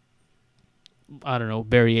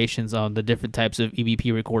 variations on the different types of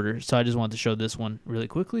EVP recorders. So I just wanted to show this one really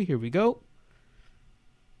quickly. Here we go.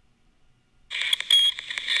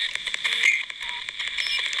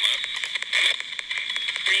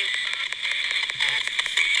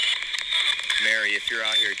 Mary, if you're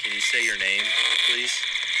out here, can you say your name, please?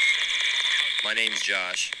 My name's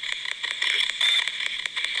Josh.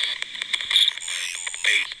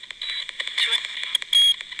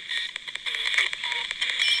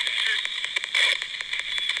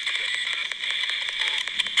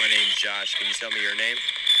 My name's Josh. Can you tell me your name?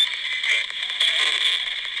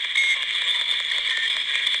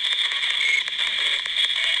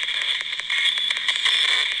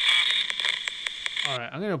 All right,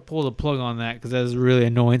 I'm going to pull the plug on that because that's really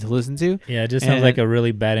annoying to listen to. Yeah, it just sounds like a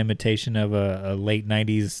really bad imitation of a late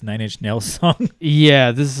 90s Nine Inch Nails song.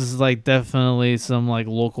 Yeah, this is like definitely some like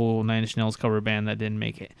local Nine Inch Nails cover band that didn't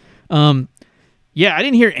make it. Yeah, I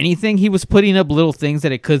didn't hear anything. He was putting up little things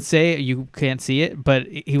that it could say. You can't see it, but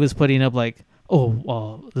he was putting up like,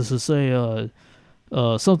 this is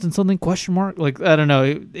something question mark. Like, I don't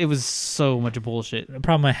know. It was so much bullshit. The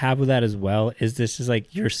problem I have with that as well is this is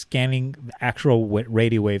like you're scanning the actual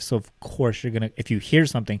radio waves. So, of course, if you hear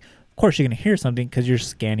something, of course you're going to hear something because you're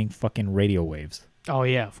scanning fucking radio waves. Oh,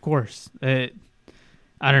 yeah, of course. I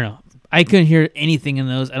don't know. I couldn't hear anything in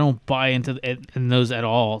those. I don't buy into in those at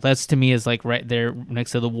all. That's to me is like right there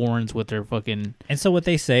next to the Warrens with their fucking. And so what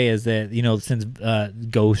they say is that since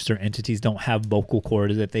ghosts or entities don't have vocal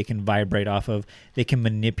cords that they can vibrate off of, they can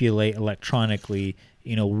manipulate electronically,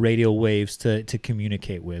 radio waves to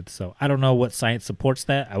communicate with. So I don't know what science supports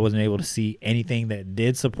that. I wasn't able to see anything that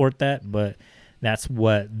did support that, but that's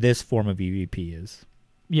what this form of EVP is.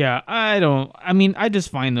 Yeah, I just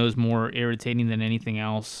find those more irritating than anything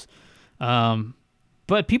else.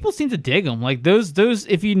 But people seem to dig them. Like those,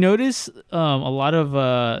 if you notice, a lot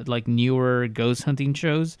of, like newer ghost hunting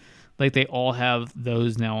shows, like they all have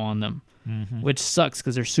those now on them, which sucks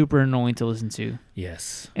because they're super annoying to listen to.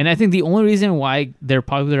 Yes. And I think the only reason why they're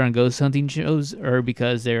popular on ghost hunting shows are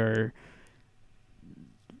because they're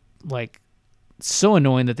like so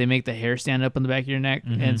annoying that they make the hair stand up on the back of your neck,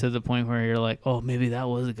 and to the point where you're like, oh, maybe that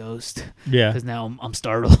was a ghost. Yeah. Because now I'm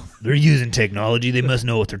startled. They're using technology. They must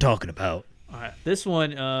know what they're talking about. All right. This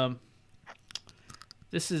one,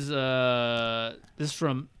 this is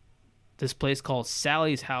from this place called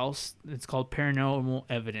Sally's House. It's called Paranormal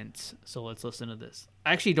Evidence. So let's listen to this.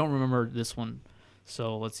 I actually don't remember this one.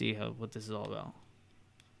 So let's see what this is all about.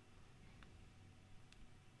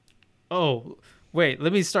 Oh, Wait,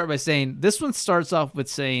 let me start by saying this one starts off with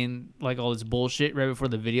saying like all this bullshit right before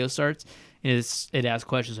the video starts. It asks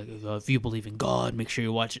questions like, if you believe in God, make sure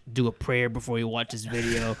you do a prayer before you watch this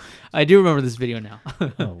video. I do remember this video now.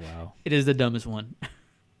 Oh, wow. It is the dumbest one.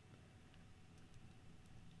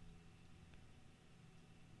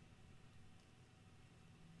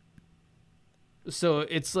 So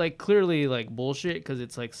it's like clearly like bullshit because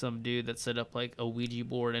it's like some dude that set up like a Ouija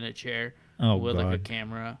board in a chair with like a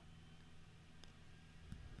camera.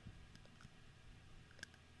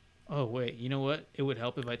 Oh wait, you know what? It would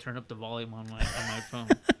help if I turn up the volume on my phone.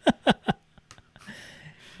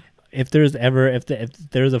 If there's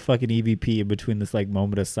a fucking EVP in between this like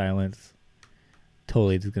moment of silence,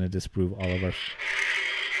 totally just gonna disprove all of our.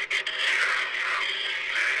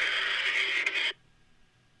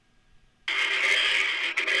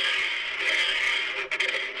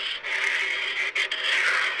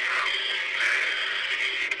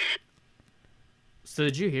 So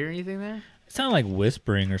did you hear anything there? It sounded like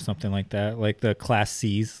whispering or something like that, like the Class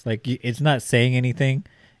C's. Like it's not saying anything;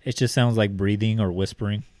 it just sounds like breathing or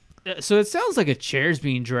whispering. So it sounds like a chair's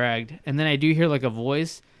being dragged, and then I do hear like a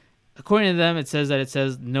voice. According to them, it says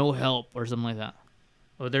no help or something like that.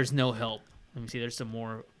 Oh, there's no help. Let me see. There's some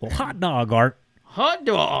more. Well, hot dog, Art. Hot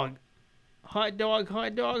dog. Hot dog,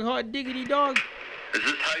 hot dog, hot diggity dog. Is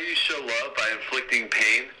this how you show love, by inflicting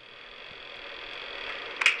pain?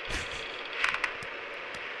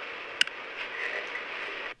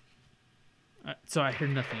 So I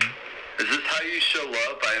heard nothing. Is this how you show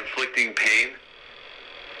love, by inflicting pain?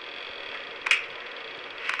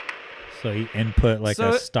 So he input like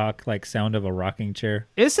a stock like sound of a rocking chair.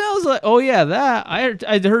 It sounds like that.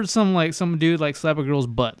 I heard some dude like slap a girl's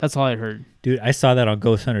butt. That's all I heard. Dude, I saw that on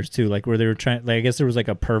Ghost Hunters too, like where they were trying. Like I guess there was like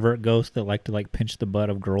a pervert ghost that liked to like pinch the butt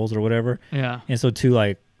of girls or whatever. Yeah. And so two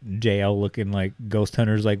like JL looking like ghost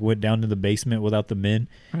hunters like went down to the basement without the men,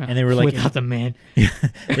 and they were like without the men.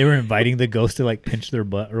 They were inviting the ghost to like pinch their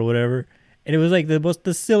butt or whatever, and it was like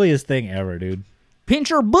the silliest thing ever, dude. Pinch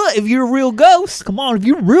your butt if you're a real ghost. Come on, if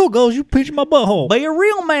you're a real ghost, you pinch my butthole. Be a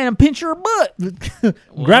real man and pinch your butt.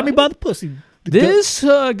 Grab me by the pussy. This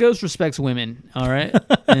ghost respects women, all right?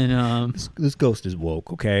 And this ghost is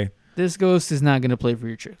woke, okay? This ghost is not going to play for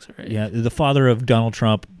your tricks, all right? Yeah, the father of Donald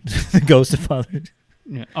Trump, the ghost of father.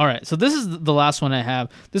 Yeah. All right, so this is the last one I have.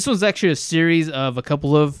 This one's actually a series of a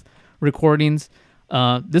couple of recordings.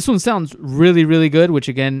 This one sounds really, really good, which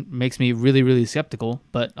again makes me really, really skeptical,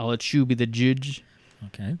 but I'll let you be the judge.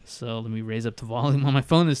 Okay. So let me raise up the volume on my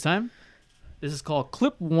phone this time. This is called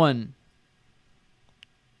Clip 1.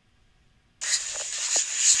 It's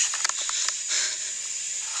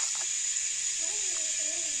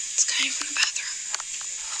coming from the bathroom.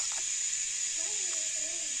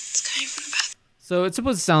 It's coming from the bathroom. So it's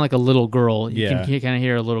supposed to sound like a little girl. You Yeah. can kind of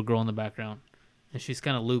hear a little girl in the background. And she's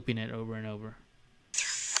kind of looping it over and over.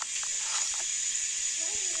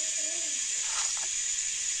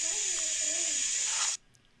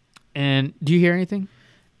 And do you hear anything?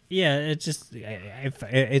 Yeah, it just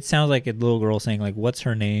it sounds like a little girl saying like, "What's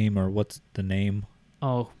her name?" or "What's the name?"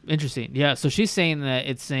 Oh, interesting. Yeah, so she's saying that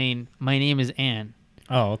it's saying, "My name is Anne."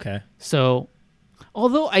 Oh, okay. So,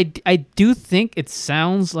 although I do think it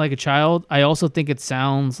sounds like a child, I also think it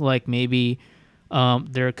sounds like maybe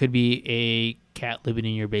there could be a cat living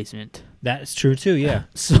in your basement. That's true too. Yeah,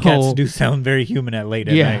 So cats do sound very human at late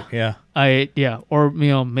at night. Yeah, or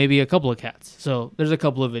maybe a couple of cats. So there's a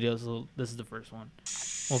couple of videos. So this is the first one.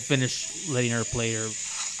 We'll finish letting her play her.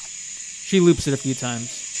 She loops it a few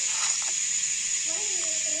times.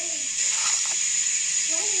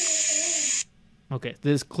 Okay,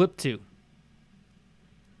 this is clip 2.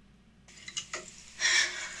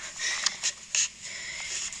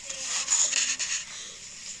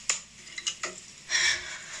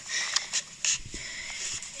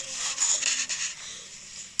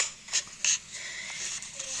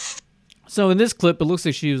 So in this clip, it looks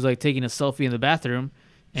like she was like taking a selfie in the bathroom,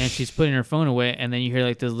 and she's putting her phone away, and then you hear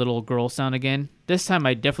like this little girl sound again. This time,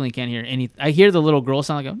 I definitely can't hear any. I hear the little girl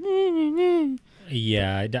sound like a.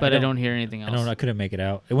 Yeah, but I don't hear anything else. I couldn't make it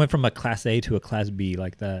out. It went from a Class A to a Class B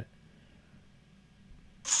like that.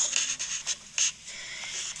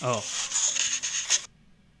 Oh.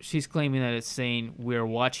 She's claiming that it's saying we're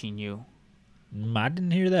watching you. I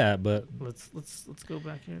didn't hear that, but let's go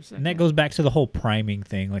back here a second. And that goes back to the whole priming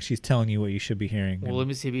thing. Like she's telling you what you should be hearing. Well, let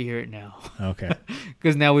me see if you hear it now. Okay.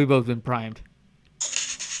 Because now we've both been primed.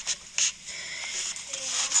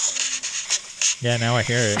 Yeah, now I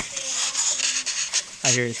hear it.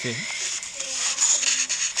 I hear it too.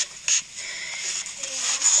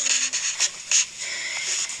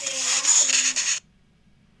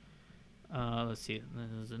 Let's see.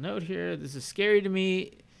 There's a note here. This is scary to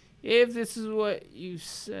me. If this is what you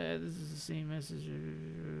said, this is the same message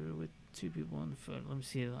with two people on the phone. Let me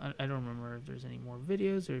see. I don't remember if there's any more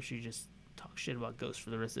videos or if she just talks shit about ghosts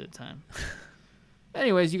for the rest of the time.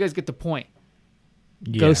 Anyways, you guys get the point.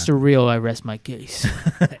 Yeah. Ghosts are real. I rest my case.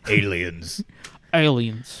 Aliens.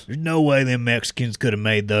 Aliens. There's no way them Mexicans could have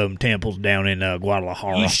made them temples down in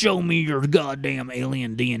Guadalajara. You show me your goddamn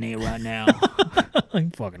alien DNA right now.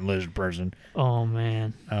 Fucking lizard person. Oh,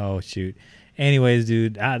 man. Oh, shoot. Anyways,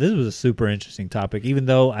 dude, this was a super interesting topic. Even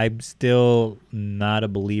though I'm still not a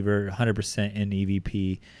believer 100% in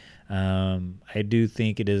EVP, I do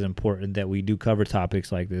think it is important that we do cover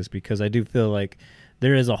topics like this because I do feel like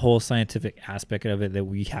there is a whole scientific aspect of it that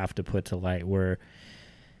we have to put to light where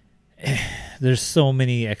there's so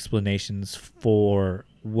many explanations for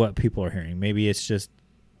what people are hearing. Maybe it's just,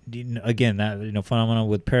 again, that phenomenon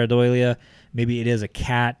with pareidolia. Maybe it is a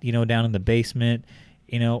cat, down in the basement.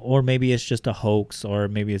 Or maybe it's just a hoax, or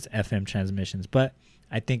maybe it's FM transmissions. But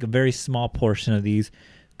I think a very small portion of these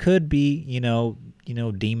could be,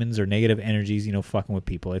 demons or negative energies, fucking with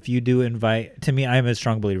people. If you do invite, to me, I'm a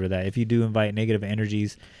strong believer that if you do invite negative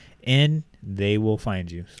energies in, they will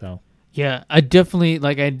find you. So yeah, I definitely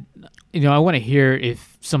I want to hear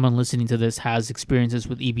if someone listening to this has experiences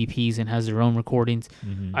with EVPs and has their own recordings.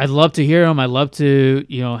 Mm-hmm. I'd love to hear them. I'd love to,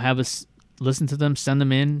 have us listen to them, send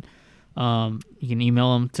them in. You can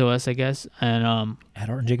email them to us, I guess, and at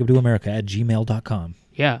ArtandJacobDoAmerica@gmail.com.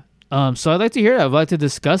 Yeah. So I'd like to hear that. I'd like to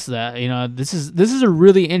discuss that. This is a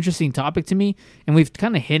really interesting topic to me, and we've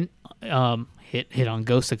kind of hit on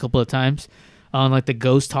ghosts a couple of times on like the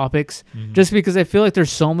ghost topics, just because I feel like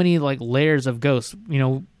there's so many like layers of ghosts.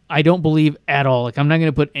 I don't believe at all. Like I'm not going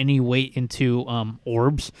to put any weight into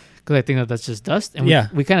orbs because I think that's just dust. And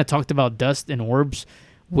we kind of talked about dust and orbs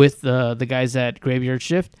with the guys at Graveyard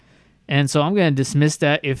Shift. And so I'm going to dismiss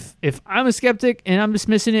that. If I'm a skeptic and I'm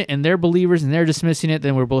dismissing it and they're believers and they're dismissing it,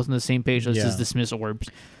 then we're both on the same page. Let's just dismiss orbs.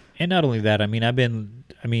 And not only that,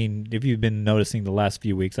 if you've been noticing the last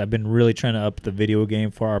few weeks, I've been really trying to up the video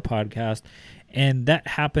game for our podcast. And that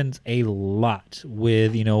happens a lot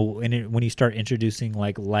with, when you start introducing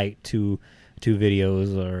like light to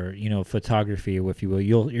videos or, photography, if you will,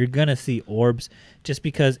 you're going to see orbs just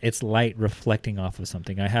because it's light reflecting off of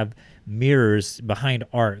something. I have mirrors behind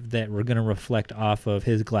Art that we're going to reflect off of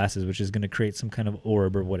his glasses, which is going to create some kind of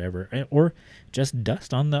orb or whatever, or just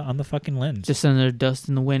dust on the fucking lens. Just under dust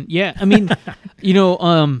in the wind. Yeah.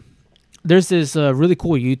 There's this really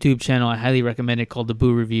cool YouTube channel I highly recommend it called The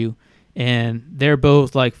Boo Review. And they're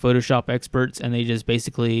both like Photoshop experts, and they just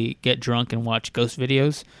basically get drunk and watch ghost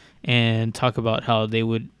videos and talk about how they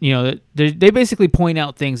would, they basically point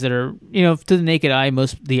out things that are, to the naked eye,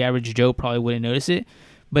 the average Joe probably wouldn't notice it,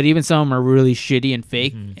 but even some of them are really shitty and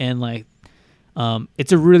fake, and like,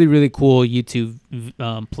 it's a really, really cool YouTube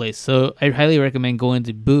place. So I highly recommend going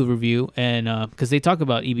to Boo Review, and because they talk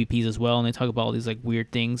about EVPs as well, and they talk about all these like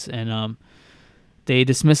weird things, and they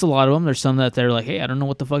dismiss a lot of them. There's some that they're like, hey, I don't know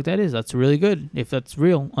what the fuck that is. That's really good if that's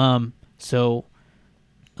real.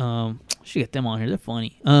 Should get them on here. They're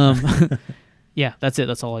funny. Yeah, that's it.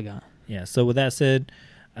 That's all I got. Yeah. So with that said,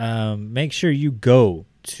 make sure you go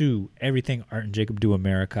to everything Art and Jacob Do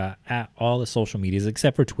America at all the social medias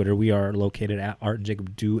except for Twitter. We are located at Art and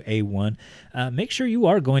Jacob Do A1. Make sure you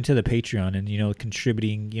are going to the Patreon and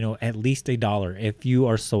contributing at least $1 if you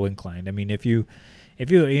are so inclined. If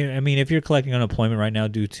you're collecting unemployment right now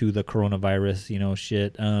due to the coronavirus,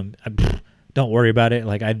 shit, don't worry about it.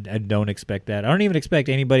 Like I don't expect that. I don't even expect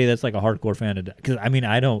anybody that's like a hardcore fan to, because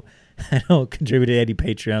I don't contribute to any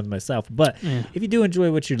Patreons myself. But if you do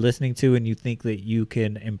enjoy what you're listening to and you think that you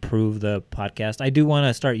can improve the podcast, I do want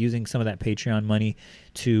to start using some of that Patreon money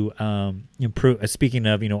to improve. Speaking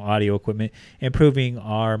of audio equipment, improving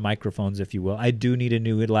our microphones, if you will. I do need a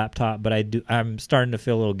new laptop, but I'm starting to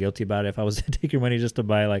feel a little guilty about it. If I was to take your money just to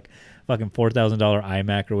buy like fucking $4,000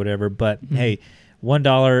 iMac or whatever, but hey.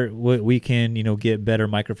 $1, we can, get better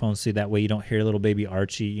microphones so that way you don't hear little baby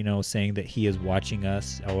Archie, saying that he is watching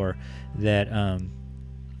us, or that,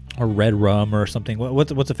 or Red Rum or something.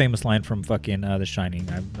 What's a famous line from fucking The Shining?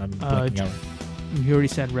 I'm blanking out. You already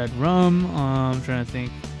said Red Rum. I'm trying to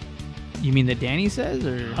think. You mean that Danny says,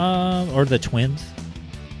 or the twins?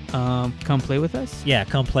 Come play with us. Yeah,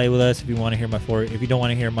 come play with us if you want to hear if you don't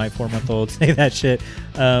want to hear my 4-month-old say that shit.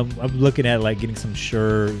 I'm looking at like getting some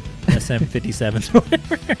Shure SM57s or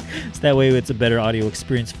whatever, so that way it's a better audio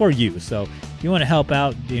experience for you. So if you want to help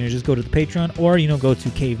out, just go to the Patreon, or go to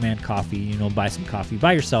Caveman Coffee. Buy some coffee,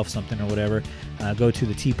 buy yourself something or whatever. Go to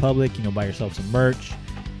the TeePublic, buy yourself some merch.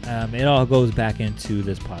 it all goes back into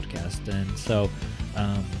this podcast. And so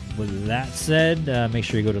with that said, make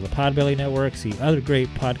sure you go to the Podbelly Network, see other great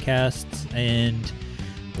podcasts. And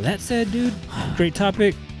with that said, dude, great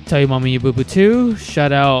topic. Tell your mommy you boo boo too.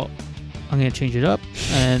 Shout out. I'm going to change it up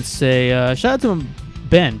and say shout out to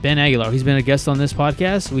Ben Aguilar. He's been a guest on this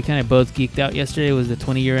podcast. We kind of both geeked out yesterday. It was the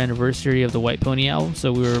 20-year anniversary of the White Pony album.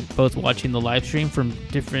 So we were both watching the live stream from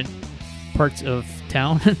different parts of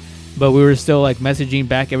town. But we were still like messaging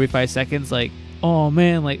back every 5 seconds like, oh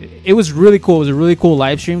man, like it was really cool. It was a really cool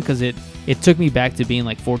live stream because it took me back to being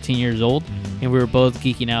like 14 years old. And we were both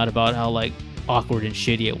geeking out about how like awkward and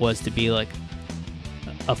shitty it was to be like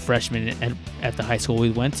a freshman at the high school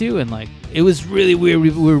we went to, and like it was really weird.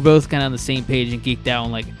 We were both kind of on the same page and geeked out,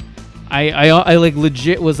 and like I like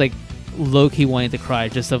legit was like low-key wanting to cry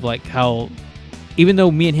just of like how even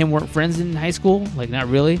though me and him weren't friends in high school, like not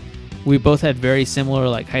really, we both had very similar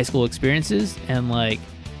like high school experiences, and like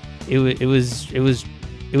it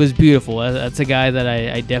was beautiful. That's a guy that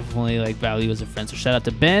I definitely like value as a friend. So shout out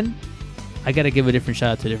to Ben. I gotta give a different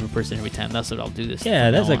shout out to a different person every time. That's what I'll do this. Yeah,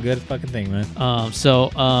 that's a good fucking thing, man. So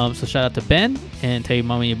shout out to Ben and tell your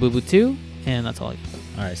mommy your boo boo too, and that's all I got.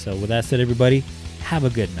 All right. So with that said, everybody, have a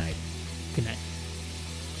good night. Good night.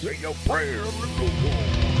 Say your prayer.